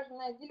скажем,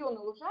 на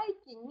зеленой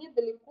лужайке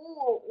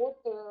недалеко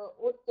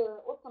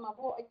от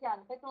самого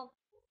океана. Поэтому,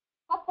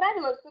 как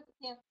правило,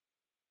 все-таки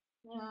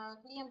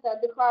клиенты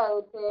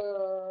отдыхают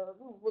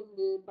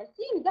возле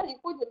бассейна, да, и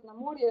ходят на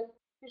море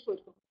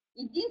пешочком.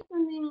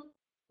 Единственный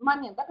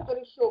момент, да,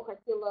 который еще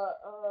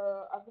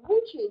хотела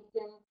озвучить,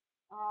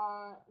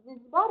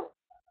 Занзибар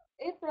 –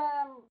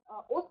 это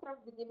остров,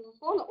 где,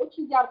 безусловно,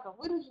 очень ярко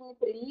выражены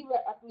приливы,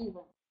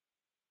 отливы.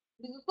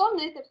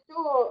 Безусловно, это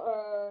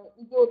все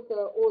идет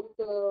от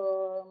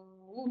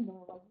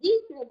лунного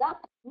воздействия,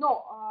 да,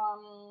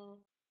 но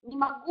не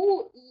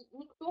могу, и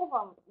никто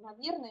вам,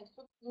 наверное,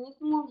 все-таки не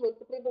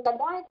сможет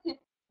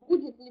предугадать,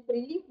 будет ли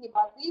прилив,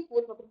 либо отлив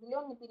вот в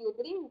определенный период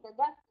времени,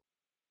 когда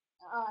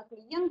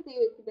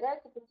клиенты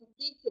собираются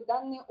посетить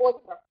данный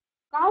остров.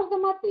 В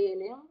каждом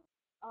отеле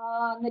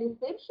на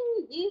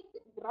ресепшене есть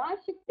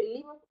график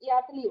приливов и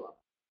отливов.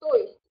 То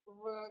есть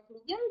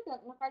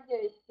клиент,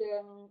 находясь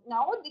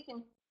на отдыхе,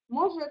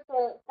 может,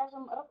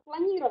 скажем,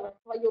 распланировать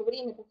свое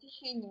время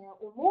посещения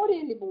у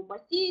моря, либо у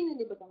бассейна,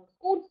 либо там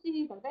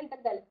экскурсии и так далее, и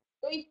так далее.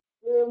 То есть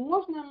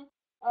можно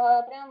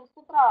прям с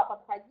утра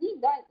подходить,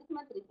 да, и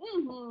смотреть,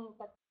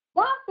 так,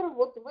 завтра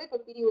вот в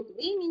этот период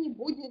времени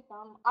будет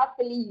там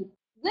отлив,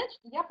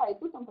 значит, я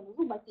пойду там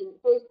полежу в бассейне.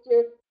 То есть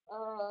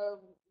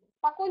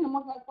спокойно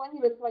можно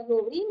распланировать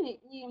свое время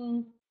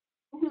и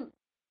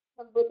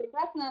как бы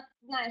прекрасно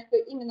зная, что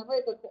именно в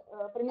этот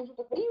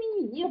промежуток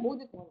времени не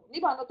будет море,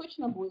 либо оно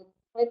точно будет.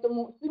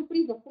 Поэтому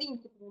сюрпризов в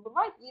принципе не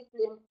бывает,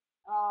 если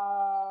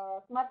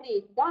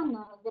смотреть, да,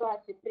 на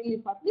график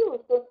прилив-отлива,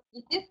 то,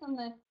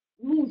 естественно,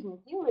 нужно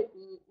делать,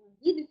 и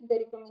гиды всегда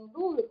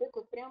рекомендуют,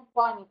 это прям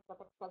памятка,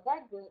 так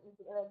сказать,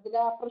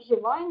 для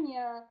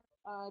проживания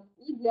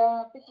и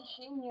для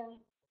посещения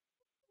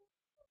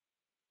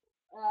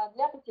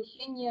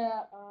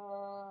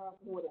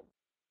моря.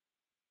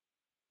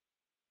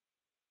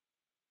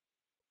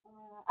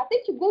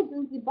 Отель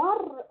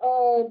Занзибар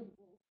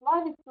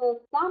славится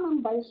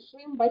самым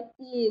большим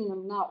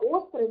бассейном на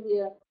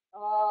острове,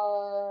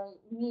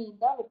 имеет,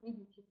 да, вот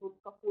видите тут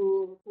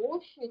какую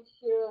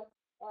площадь,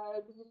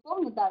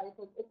 безусловно, да,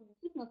 это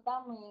действительно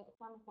самый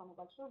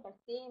большой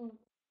бассейн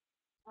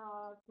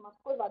с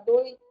морской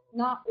водой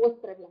на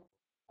острове.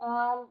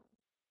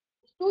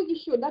 Что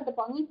еще, да,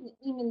 дополнительно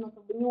именно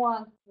как бы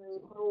нюансы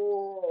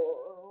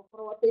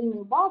про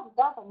отельную базу,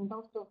 да,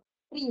 потому что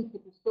в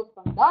принципе все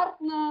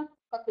стандартно,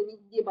 как и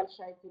везде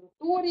большая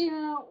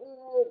территория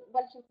у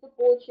больших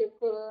цепочек,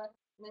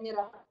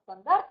 номера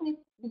стандартные.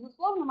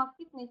 Безусловно,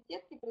 москитные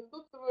сетки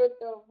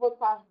присутствуют в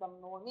каждом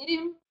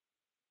номере.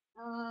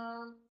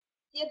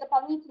 Все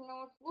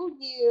дополнительные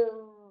услуги,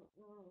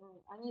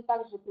 они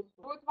также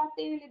присутствуют в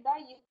отеле, да,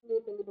 если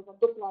это либо за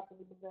доплату,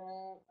 либо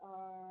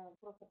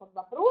просто под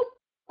запрос.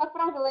 Как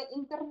правило,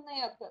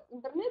 интернет,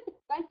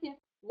 кстати,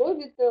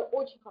 ловит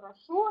очень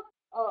хорошо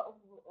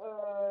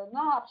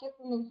на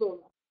общественных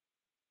зонах.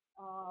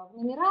 В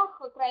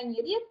номерах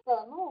крайне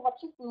редко, но в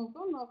общественных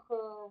зонах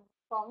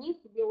вполне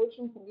себе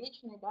очень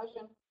приличный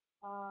даже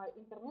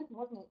интернет,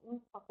 можно им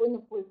спокойно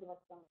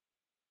пользоваться.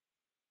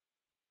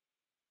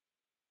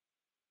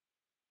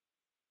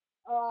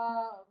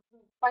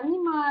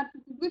 Помимо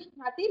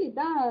пятизвездочных отелей,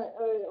 да,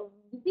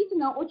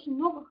 действительно очень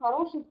много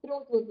хороших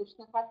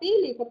трехзвездочных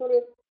отелей,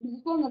 которые,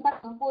 безусловно,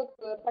 так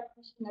находятся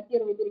практически на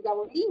первой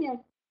береговой линии,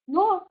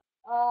 но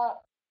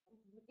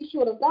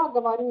еще раз, да,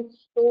 говорю,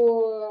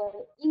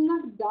 что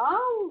иногда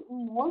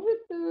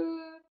может,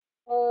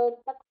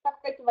 так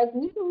сказать,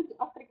 возникнуть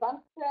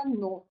африканская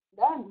ночь,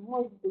 да,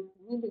 может быть,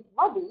 не быть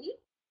воды,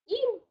 и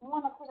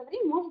на какое-то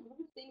время может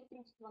быть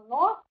электричество,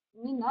 но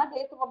не надо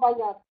этого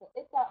бояться,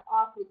 это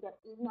Африка,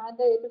 и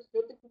надо это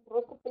все-таки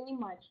просто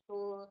понимать,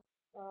 что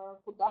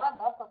куда,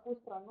 да, в какую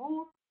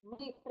страну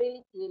мы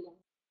прилетели.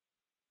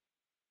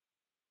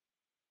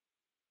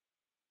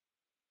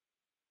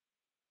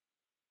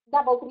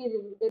 Даблквиз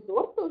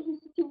Resort, тоже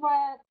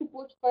сетевая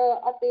цепочка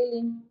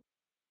отелей.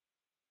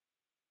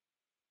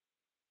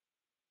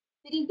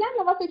 Перейдя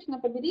на восточное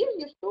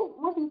побережье, что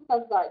можно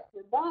сказать,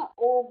 да,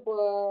 об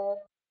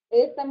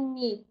этом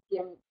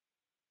месте?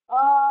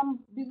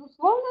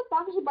 Безусловно,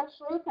 также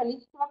большое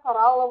количество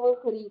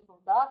коралловых рифов,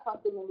 да,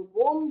 как и на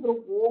любом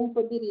другом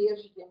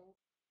побережье.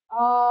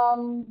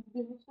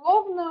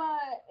 Безусловно,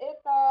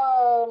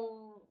 это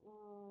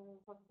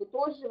как бы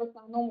тоже в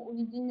основном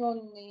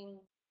уединенный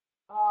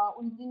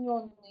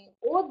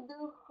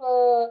отдых.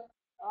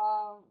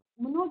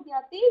 Многие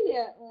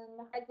отели,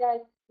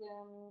 находясь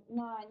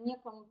на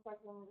неком,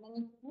 скажем, на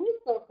неких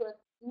мысах,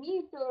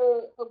 имеют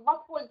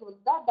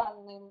воспользоваться, да,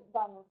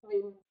 данной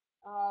своей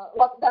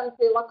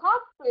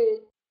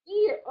локации,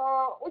 и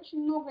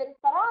очень много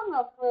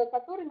ресторанов,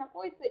 которые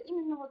находятся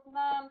именно вот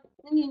на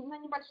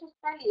небольшой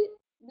скале.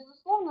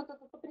 Безусловно,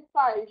 это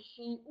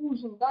потрясающий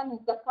ужин, да, на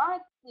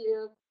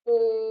закате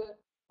с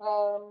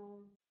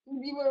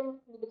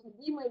любимым, либо с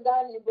любимой,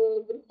 да,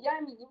 либо с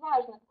друзьями,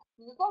 неважно.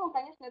 Безусловно,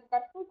 конечно, эта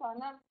картинка,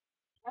 она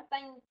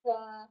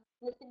останется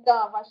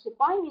навсегда в вашей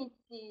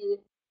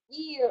памяти,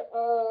 и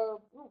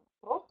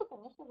просто,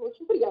 конечно же,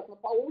 очень приятно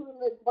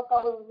поужинать с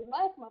бокалом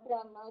вина,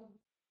 смотря на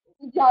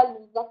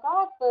идеальный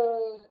закат,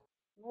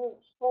 ну,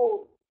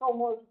 что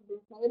может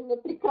быть, наверное,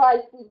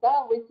 прекрасней,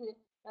 да, в эти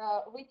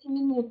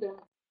минуты.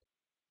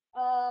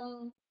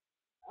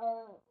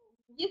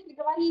 Если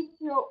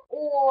говорить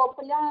о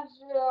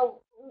пляже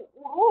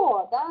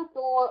Уро, да,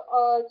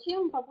 то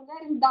чем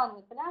популярен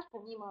данный пляж,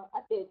 помимо,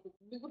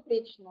 опять-таки,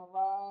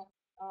 безупречного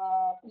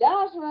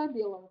пляжа,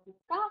 белого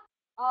песка,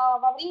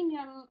 во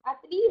время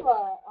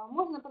отлива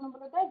можно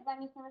понаблюдать за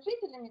местными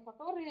жителями,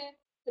 которые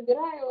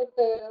собирают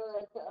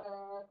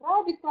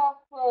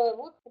крабиков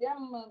вот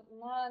прямо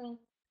на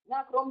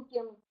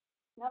кромке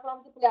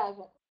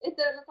пляжа.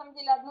 Это, на самом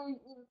деле, одно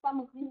из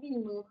самых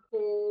любимых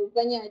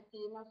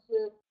занятий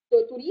наших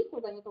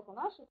туристов, да не только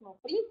наших, но, в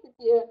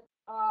принципе,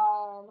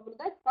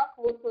 наблюдать, как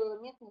вот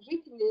местные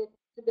жители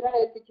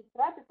собирают этих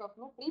крабиков.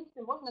 Ну, в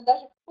принципе, можно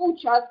даже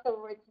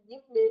поучаствовать,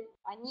 если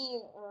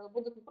они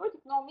будут не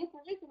против. Но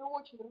местные жители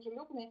очень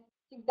дружелюбные,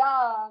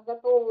 всегда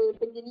готовы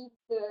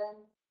поделиться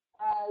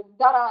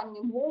дарами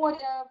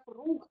моря,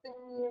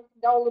 фруктами,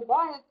 всегда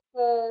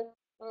улыбаются.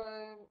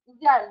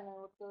 Идеальный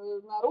вот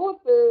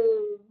народ,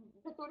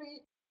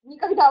 который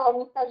никогда вам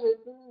не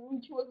скажет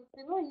ничего за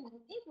спиной, и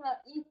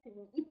действительно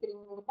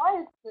искренне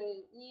улыбается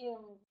и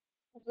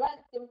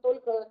желает всем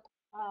только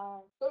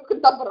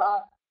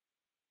добра.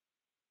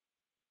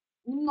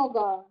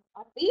 Немного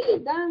отелей,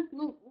 да,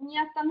 ну, не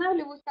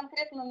останавливаюсь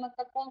конкретно на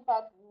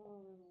каком-то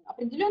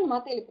определенном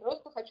отеле,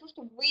 просто хочу,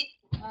 чтобы вы,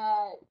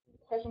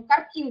 скажем,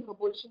 картинка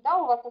больше, да,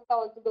 у вас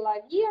осталась в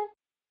голове,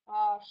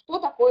 что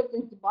такое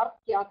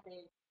занзибарский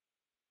отель.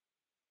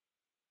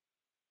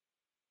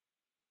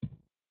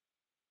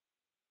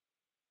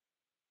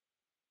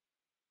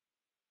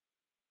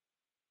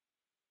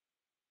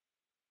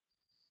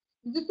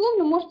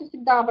 Безусловно, можете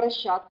всегда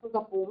обращаться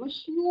за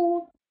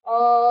помощью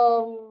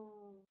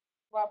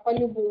по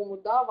любому,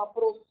 да,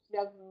 вопросу,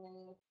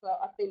 связанному с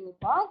отельной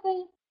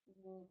базой.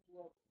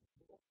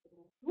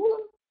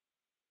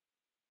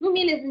 Ну,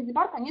 Мелия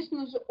Занзибар,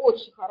 конечно же,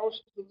 очень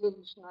хороший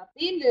звездочный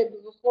отель.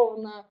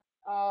 Безусловно,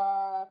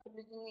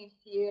 соблюдены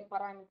все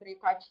параметры и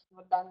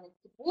качества данной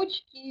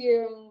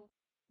цепочки.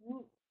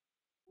 Ну,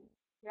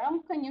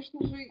 прям, конечно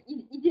же,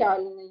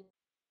 идеальный.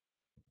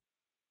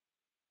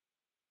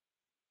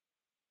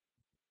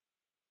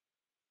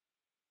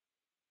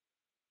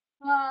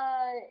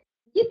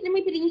 Если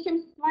мы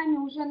перенесемся с вами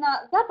уже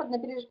на западное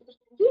побережье, потому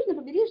что южное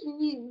побережье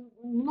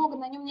много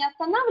на нем не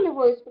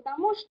останавливаюсь,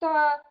 потому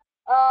что,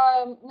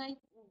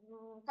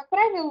 как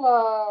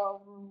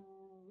правило,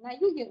 на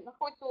юге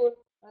находятся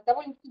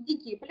довольно-таки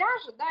дикие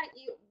пляжи, да,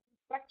 и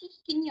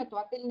практически нету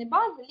отельной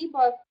базы,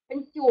 либо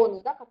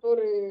пансионы, да,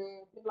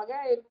 которые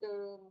предлагают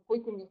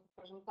койку-место,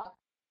 скажем так.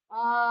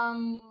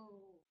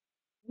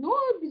 Но,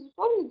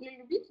 безусловно, для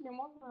любителей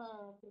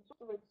можно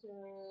присутствовать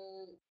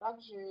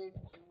также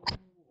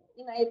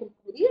и на этом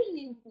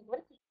побережье, не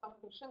говорится, что там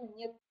совершенно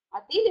нет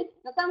отелей.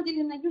 На самом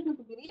деле на южном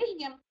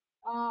побережье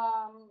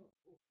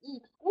и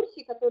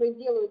экскурсии, которые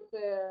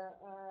делаются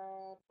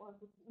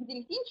к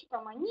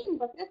дельфинчикам, они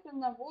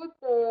непосредственно вот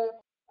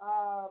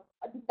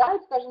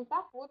обитают, скажем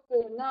так, вот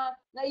на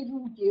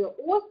юге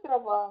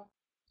острова.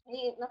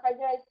 И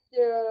находясь,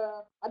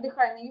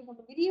 отдыхая на южном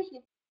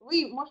побережье,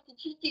 вы можете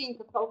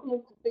частенько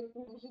столкнуться с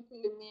этими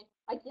жителями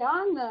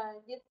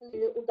океана,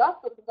 если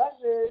удастся, то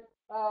даже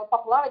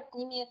поплавать с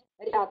ними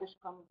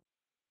рядышком.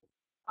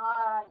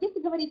 А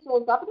если говорить о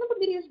западном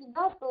побережье,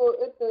 да, то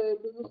это,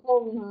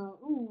 безусловно,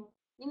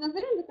 не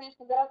назовем это,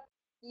 конечно,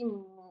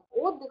 городским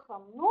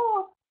отдыхом,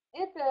 но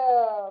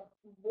это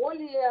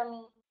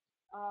более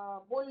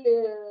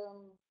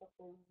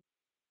такой,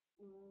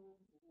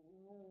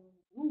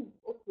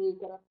 окей,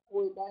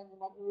 городской, да, не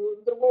могу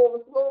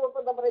другого слова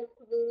подобрать, к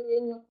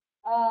сожалению.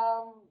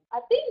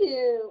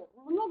 Отели,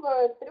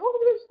 много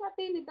трехзвездочных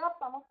отелей, да,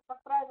 потому что,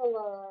 как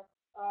правило,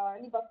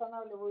 либо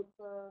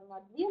останавливаются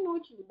на 2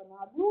 ночи, либо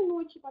на 1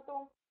 ночь, и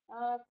потом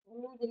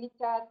люди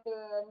летят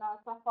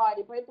на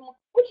сафари. Поэтому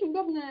очень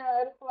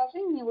удобное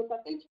расположение, вот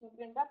отельчик,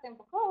 например, да,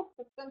 Темпо Хаус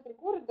в центре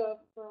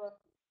города, с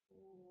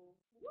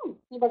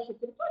небольшой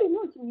территорией,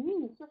 но тем не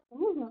менее все, что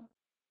нужно,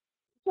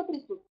 все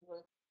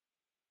присутствует.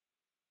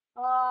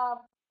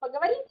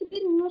 Поговорим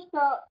теперь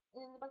немножко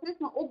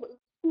непосредственно об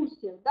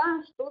экскурсиях,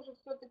 да, что же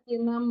все-таки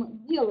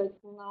нам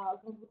делать на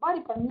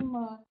Занзибаре,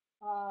 помимо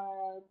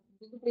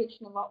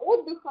безупречного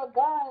отдыха,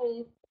 да,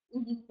 и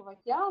Индийского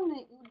океана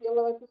и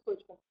белого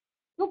песочка.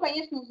 Ну,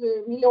 конечно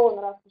же, миллион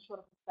раз еще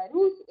раз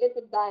повторюсь,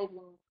 это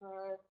дайвинг.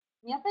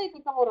 Не оставить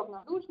никого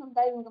равнодушным,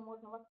 дайвингом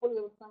можно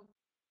воспользоваться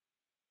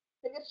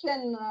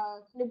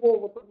совершенно с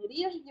любого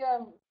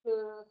побережья,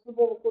 с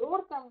любого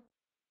курорта.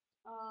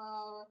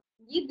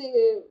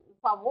 Гиды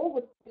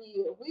помогут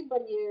при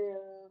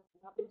выборе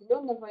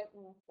определенного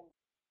места.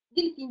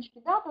 Дельфинчики,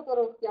 да, о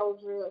которых я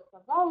уже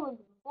сказала,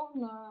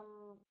 безусловно,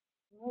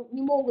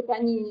 не могут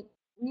они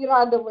не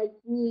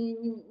радовать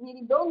ни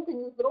ребенка,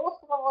 ни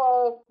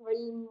взрослого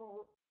своим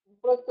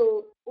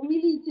просто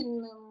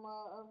умилительным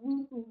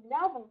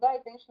взглядом, да,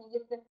 и, конечно,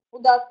 если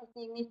удастся с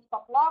ней вместе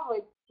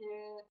поплавать,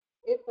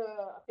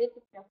 это,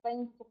 опять-таки,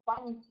 останется в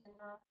памяти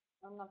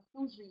на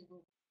всю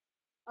жизнь.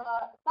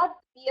 Сад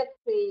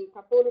специй,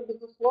 который,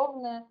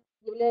 безусловно,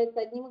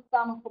 является одним из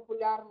самых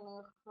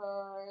популярных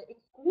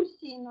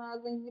экскурсий на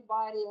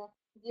Занзибаре,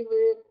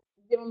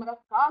 где вам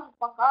расскажут,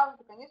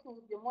 покажут, и, конечно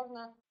же, где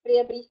можно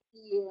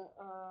приобрести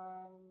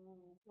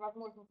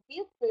возможные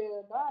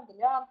специи, да,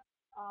 для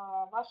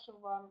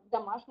вашего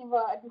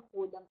домашнего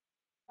обихода.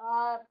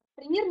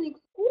 Примерные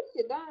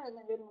экскурсии, да,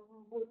 наверное,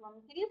 будет вам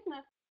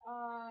интересно,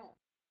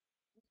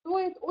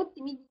 стоит от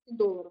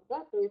 $70,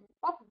 да, то есть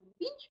с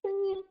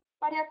дельфинчиками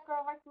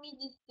порядка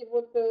 80,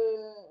 вот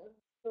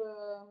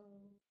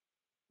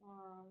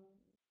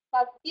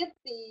со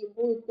специей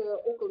будет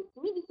около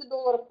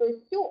 $70, то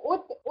есть все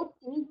от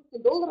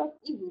 $70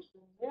 и выше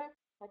уже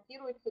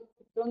котируется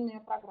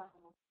экскурсионная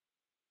программа.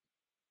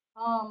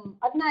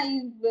 Одна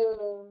из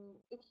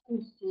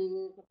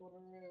экскурсий,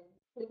 которые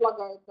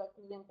предлагается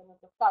клиентам,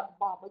 это сад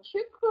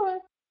бабочек.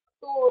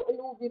 Кто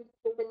любит,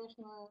 то,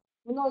 конечно,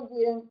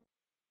 многие,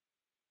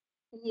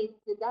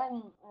 есть, да,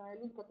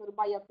 люди, которые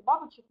боятся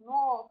бабочек,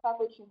 но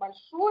сад очень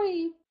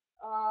большой,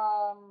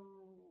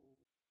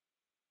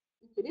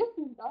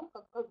 интересный, да,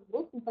 как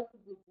взрослым, так и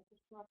детям.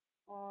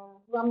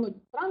 Во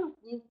многих странах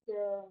есть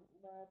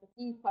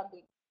такие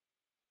сады.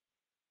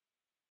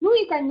 Ну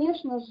и,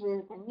 конечно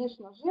же,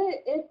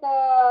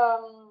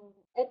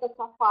 это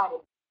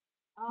сафари.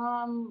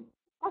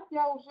 Как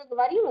я уже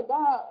говорила,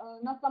 да,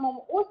 на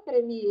самом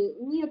острове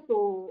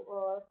нету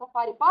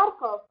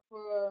сафари-парков,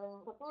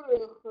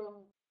 которые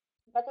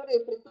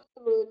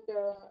присутствуют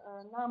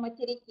на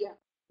материке.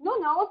 Но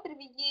на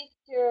острове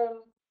есть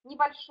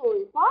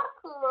небольшой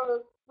парк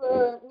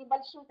с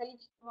небольшим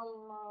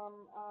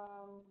количеством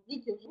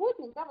диких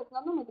животных. Да, в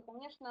основном это,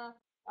 конечно,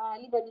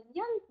 либо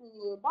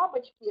обезьянки,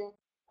 бабочки.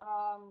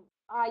 А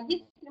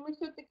если мы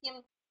все-таки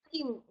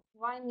хотим с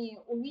вами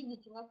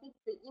увидеть и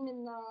насытиться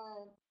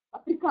именно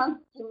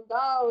африканским,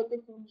 да, вот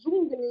этими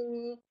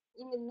джунглями,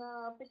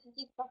 именно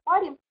посетить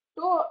сафари,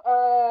 то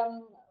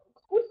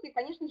экскурсии,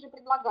 конечно же,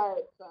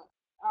 предлагаются.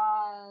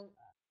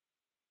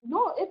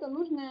 Но это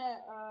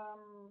нужно,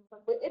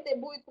 как бы, это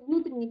будет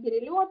внутренний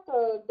перелет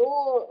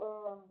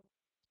до,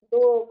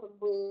 как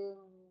бы,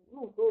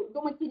 ну,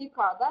 до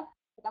материка, да,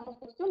 потому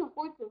что все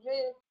находится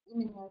уже,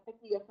 именно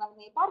такие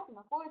основные парки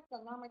находятся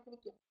на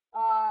материке.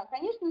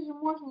 Конечно же,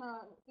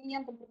 можно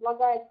клиентам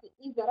предлагать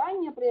и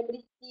заранее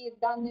приобрести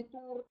данный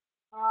тур.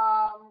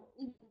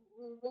 Из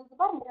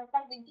Занзибара, например,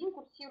 каждый день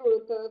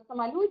курсируют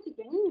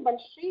самолетики, они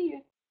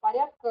небольшие,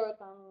 порядка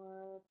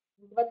там,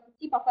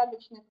 20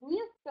 посадочных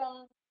мест.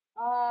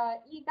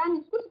 И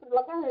данные экскурсии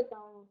предлагают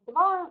там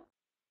 2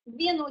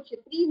 ночи,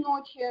 3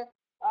 ночи.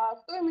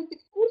 Стоимость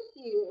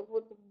экскурсии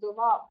вот,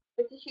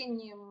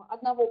 посещением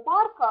одного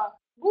парка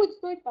будет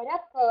стоить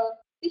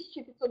порядка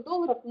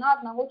 $1500 на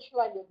одного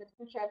человека,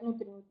 включая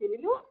внутренний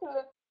перелет,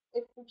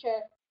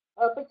 включая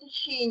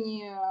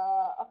посещение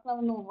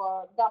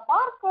основного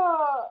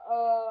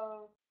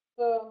парка с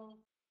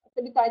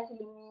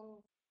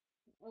обитателями,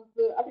 с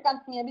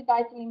африканскими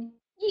обитателями,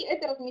 и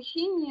это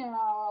размещение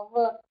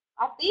в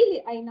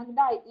отеле, а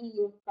иногда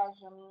и,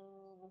 скажем,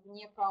 в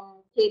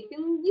неком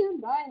кемпинге,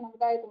 да,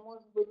 иногда это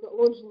может быть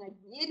лоджия на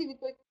дереве,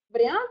 то есть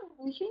вариантов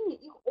размещения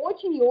их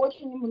очень и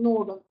очень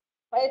много.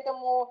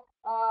 Поэтому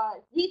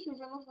здесь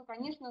уже нужно,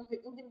 конечно же,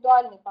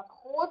 индивидуальный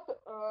подход,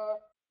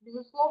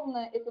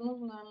 безусловно, это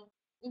нужно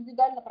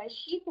индивидуально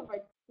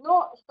просчитывать,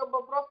 но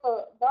чтобы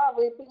просто, да,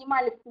 вы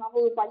понимали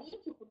ценовую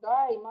политику,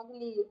 да, и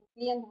могли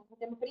клиентам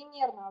хотя бы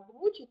примерно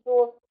озвучить,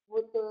 то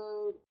вот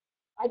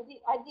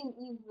один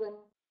из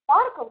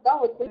парков, да,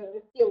 вот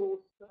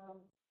Селус,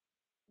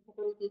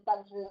 который здесь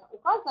также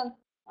указан,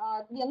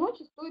 2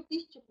 ночи стоит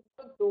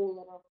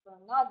 $1500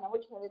 на одного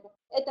человека.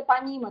 Это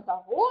помимо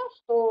того,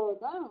 что,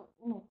 да,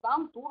 ну,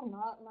 сам тур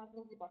на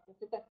Занзибар. То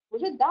есть это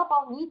уже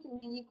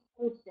дополнительная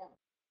экскурсия.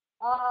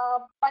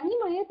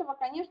 Помимо этого,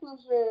 конечно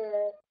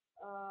же,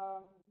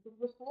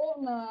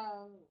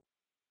 безусловно,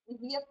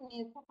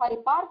 известные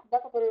сафари-парк, да,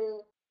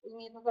 которые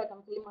имеют название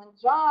там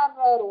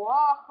Килиманджаро,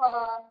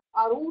 Руаха,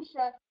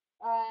 Аруша.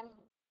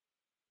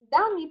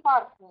 Данные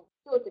парки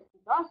все-таки,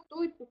 да,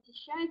 стоит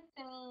посещать,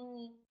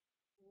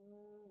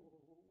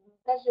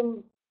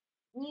 скажем,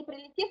 не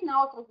прилетев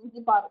на остров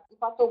Занзибар и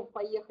потом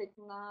поехать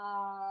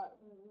на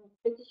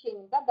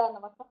посещение, да,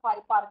 данного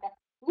сафари-парка,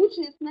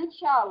 лучше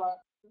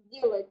сначала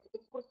сделать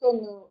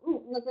экскурсионную,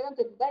 ну, назовем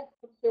это, да,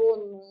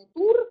 экскурсионный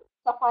тур,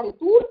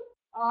 сафари-тур,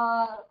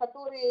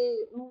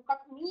 который, ну,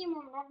 как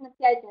минимум нужно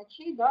 5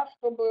 ночей, да,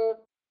 чтобы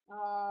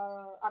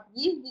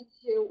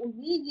объездить,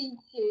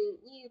 увидеть,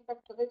 и, так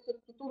сказать,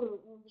 все-таки тур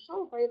не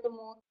дешевый,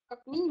 поэтому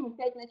как минимум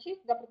 5 ночей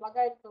всегда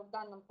предлагается в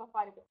данном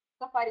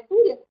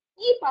сафари-туре,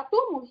 и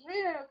потом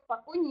уже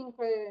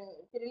спокойненько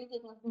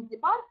перелететь на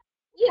Занзибар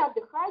и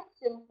отдыхать,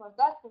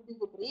 наслаждаться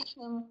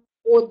безупречным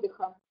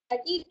отдыхом.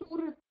 Такие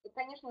туры,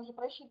 конечно же,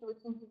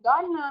 просчитываются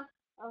индивидуально,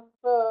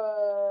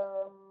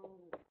 с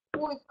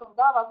поиском,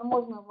 да,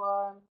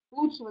 возможного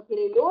лучшего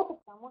перелета,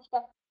 потому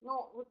что,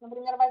 ну, вот,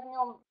 например,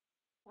 возьмем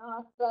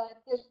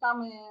те же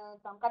самые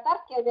там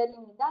катарские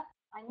авиалинии, да,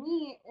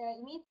 они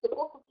имеют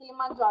стыковку с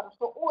Килиманджаро,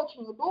 что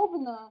очень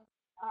удобно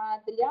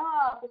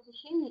для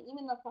посещения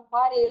именно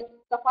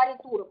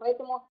сафари-тура.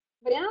 Поэтому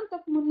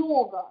вариантов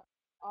много.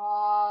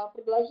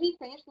 Предложить,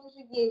 конечно же,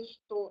 есть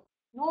что,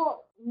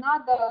 но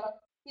надо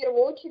в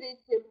первую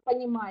очередь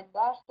понимать,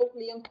 да, что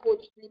клиент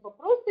хочет, либо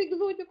просто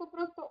экзотику,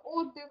 просто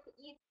отдых,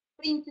 и в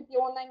принципе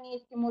он на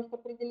месте может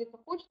определиться,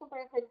 хочет он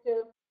проехать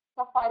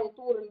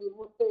сафари-тур или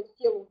вот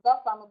Селус,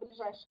 да, самый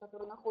ближайший,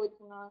 который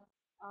находится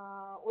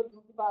от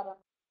Занзибара.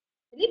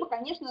 Либо,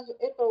 конечно же,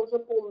 это уже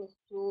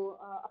полностью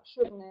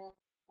обширная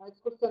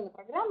экскурсионная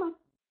программа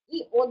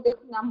и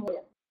отдых на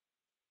море.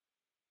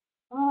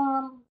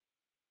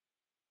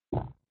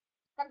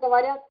 Как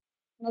говорят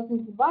на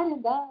Занзибаре,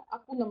 да,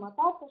 акуна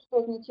матата, что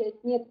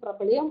означает нет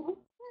проблем.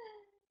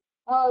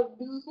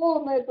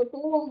 Безусловно, этот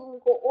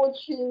лозунг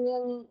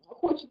очень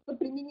хочется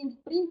применить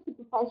в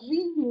принципе по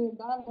жизни,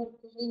 да, но, к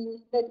сожалению, не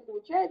всегда это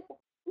получается.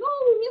 Но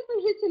у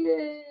местных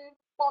жителей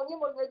вполне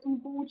можно этому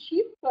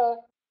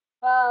поучиться.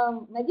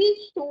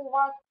 Надеюсь, что у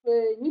вас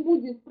не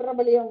будет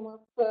проблем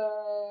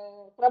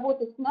с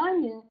работой с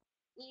нами.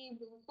 И,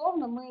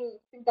 безусловно, мы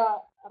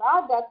всегда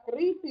рады,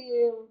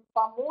 открыты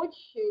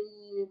помочь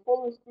и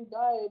полностью,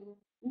 да,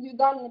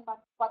 индивидуальный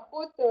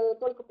подход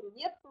только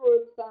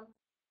приветствуется.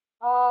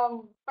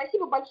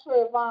 Спасибо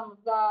большое вам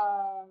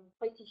за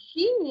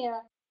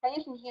посещение.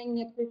 Конечно же, я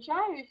не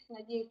отключаюсь.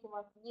 Надеюсь, у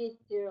вас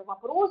есть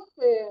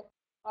вопросы.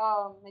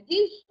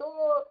 Надеюсь,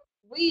 что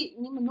вы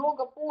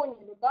немного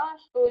поняли, да,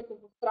 что это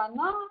за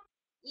страна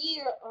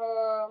и,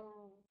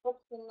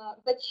 собственно,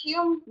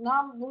 зачем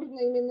нам нужно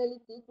именно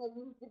лететь на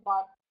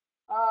Занзибар.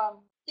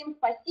 Всем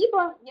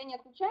спасибо. Я не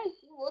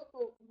отключаюсь и вот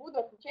буду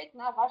отвечать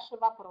на ваши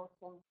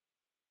вопросы.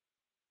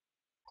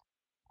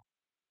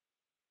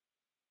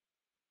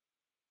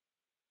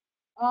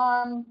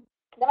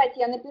 Давайте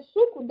я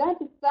напишу, куда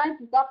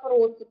писать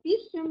запросы.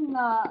 Пишем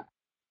на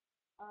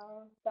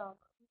так,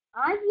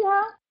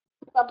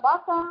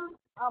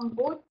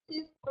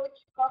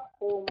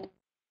 asia@ambotis.com.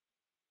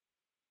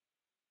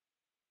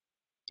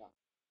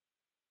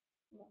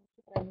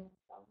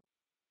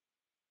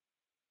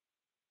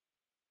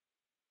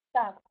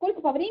 Так,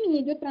 сколько по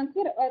времени идет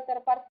трансфер от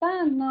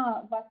аэропорта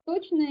на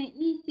восточное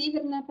и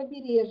северное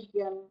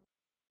побережье?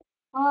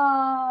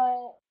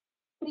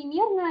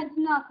 Примерно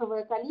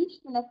одинаковое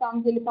количество, на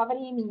самом деле, по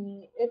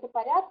времени. Это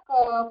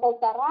порядка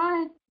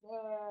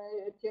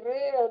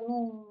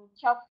 1,5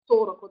 час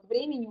 40 вот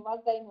времени у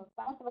вас займет.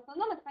 Потому что в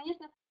основном это,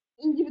 конечно,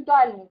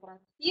 индивидуальный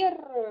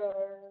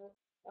трансфер,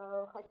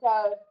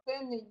 хотя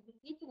цены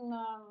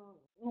действительно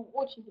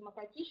очень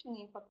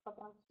демократичные по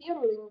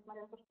трансферу, и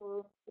несмотря на то,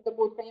 что это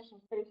будет, конечно,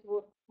 скорее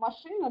всего,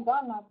 машина,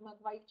 да, на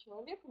двоих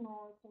человек,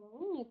 но тем не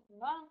менее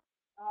цена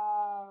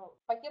в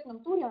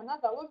пакетном туре, она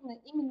заложена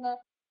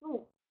именно,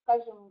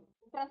 скажем,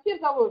 трансфер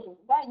заложен,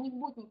 да, не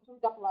будет никаких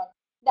доплат.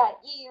 Да,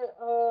 и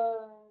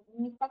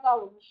не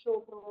сказала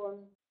еще про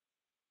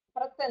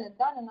цены,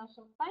 да, на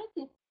нашем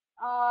сайте.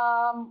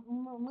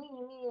 Мы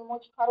имеем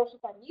очень хороший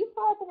тариф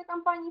от этой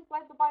компании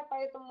Flight Dubai,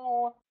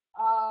 поэтому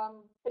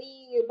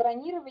при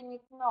бронировании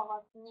цена у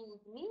вас не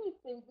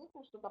изменится.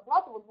 Единственное, что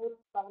доплату вот будет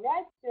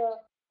составлять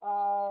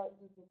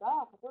виза,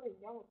 да, о которой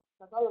я вот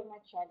сказала в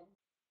начале.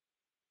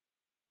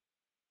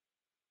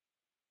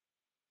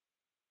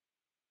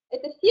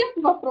 Это все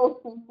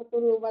вопросы,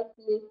 которые у вас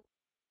есть?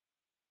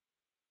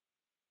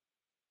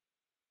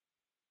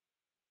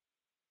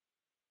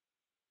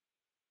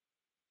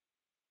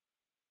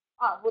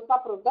 Вот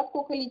вопрос, да,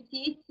 сколько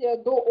лететь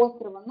до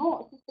острова?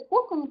 Но со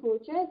стыковками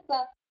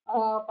получается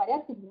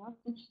порядка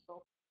 12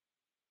 часов.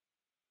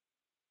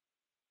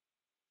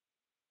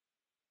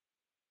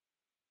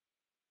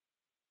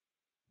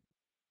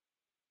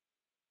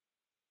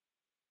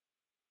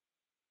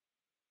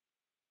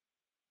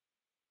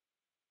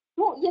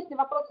 Если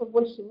вопросов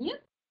больше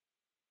нет,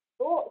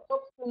 то,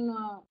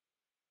 собственно,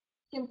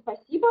 всем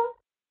спасибо.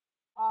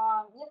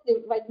 Если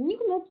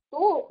возникнут,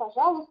 то,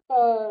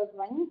 пожалуйста,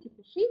 звоните,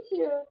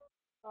 пишите.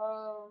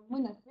 Мы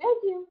на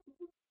связи.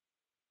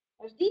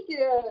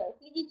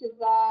 Следите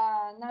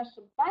за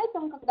нашим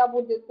сайтом, когда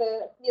будут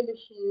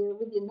следующие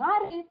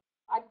вебинары.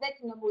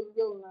 Обязательно будет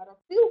сделана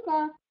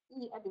рассылка.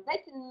 И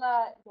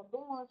обязательно, я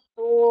думаю,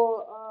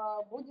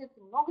 что будет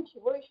много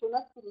чего еще у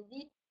нас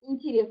впереди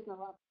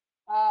интересного.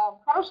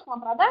 Хороших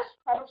вам продаж,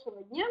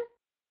 хорошего дня.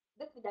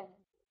 До свидания.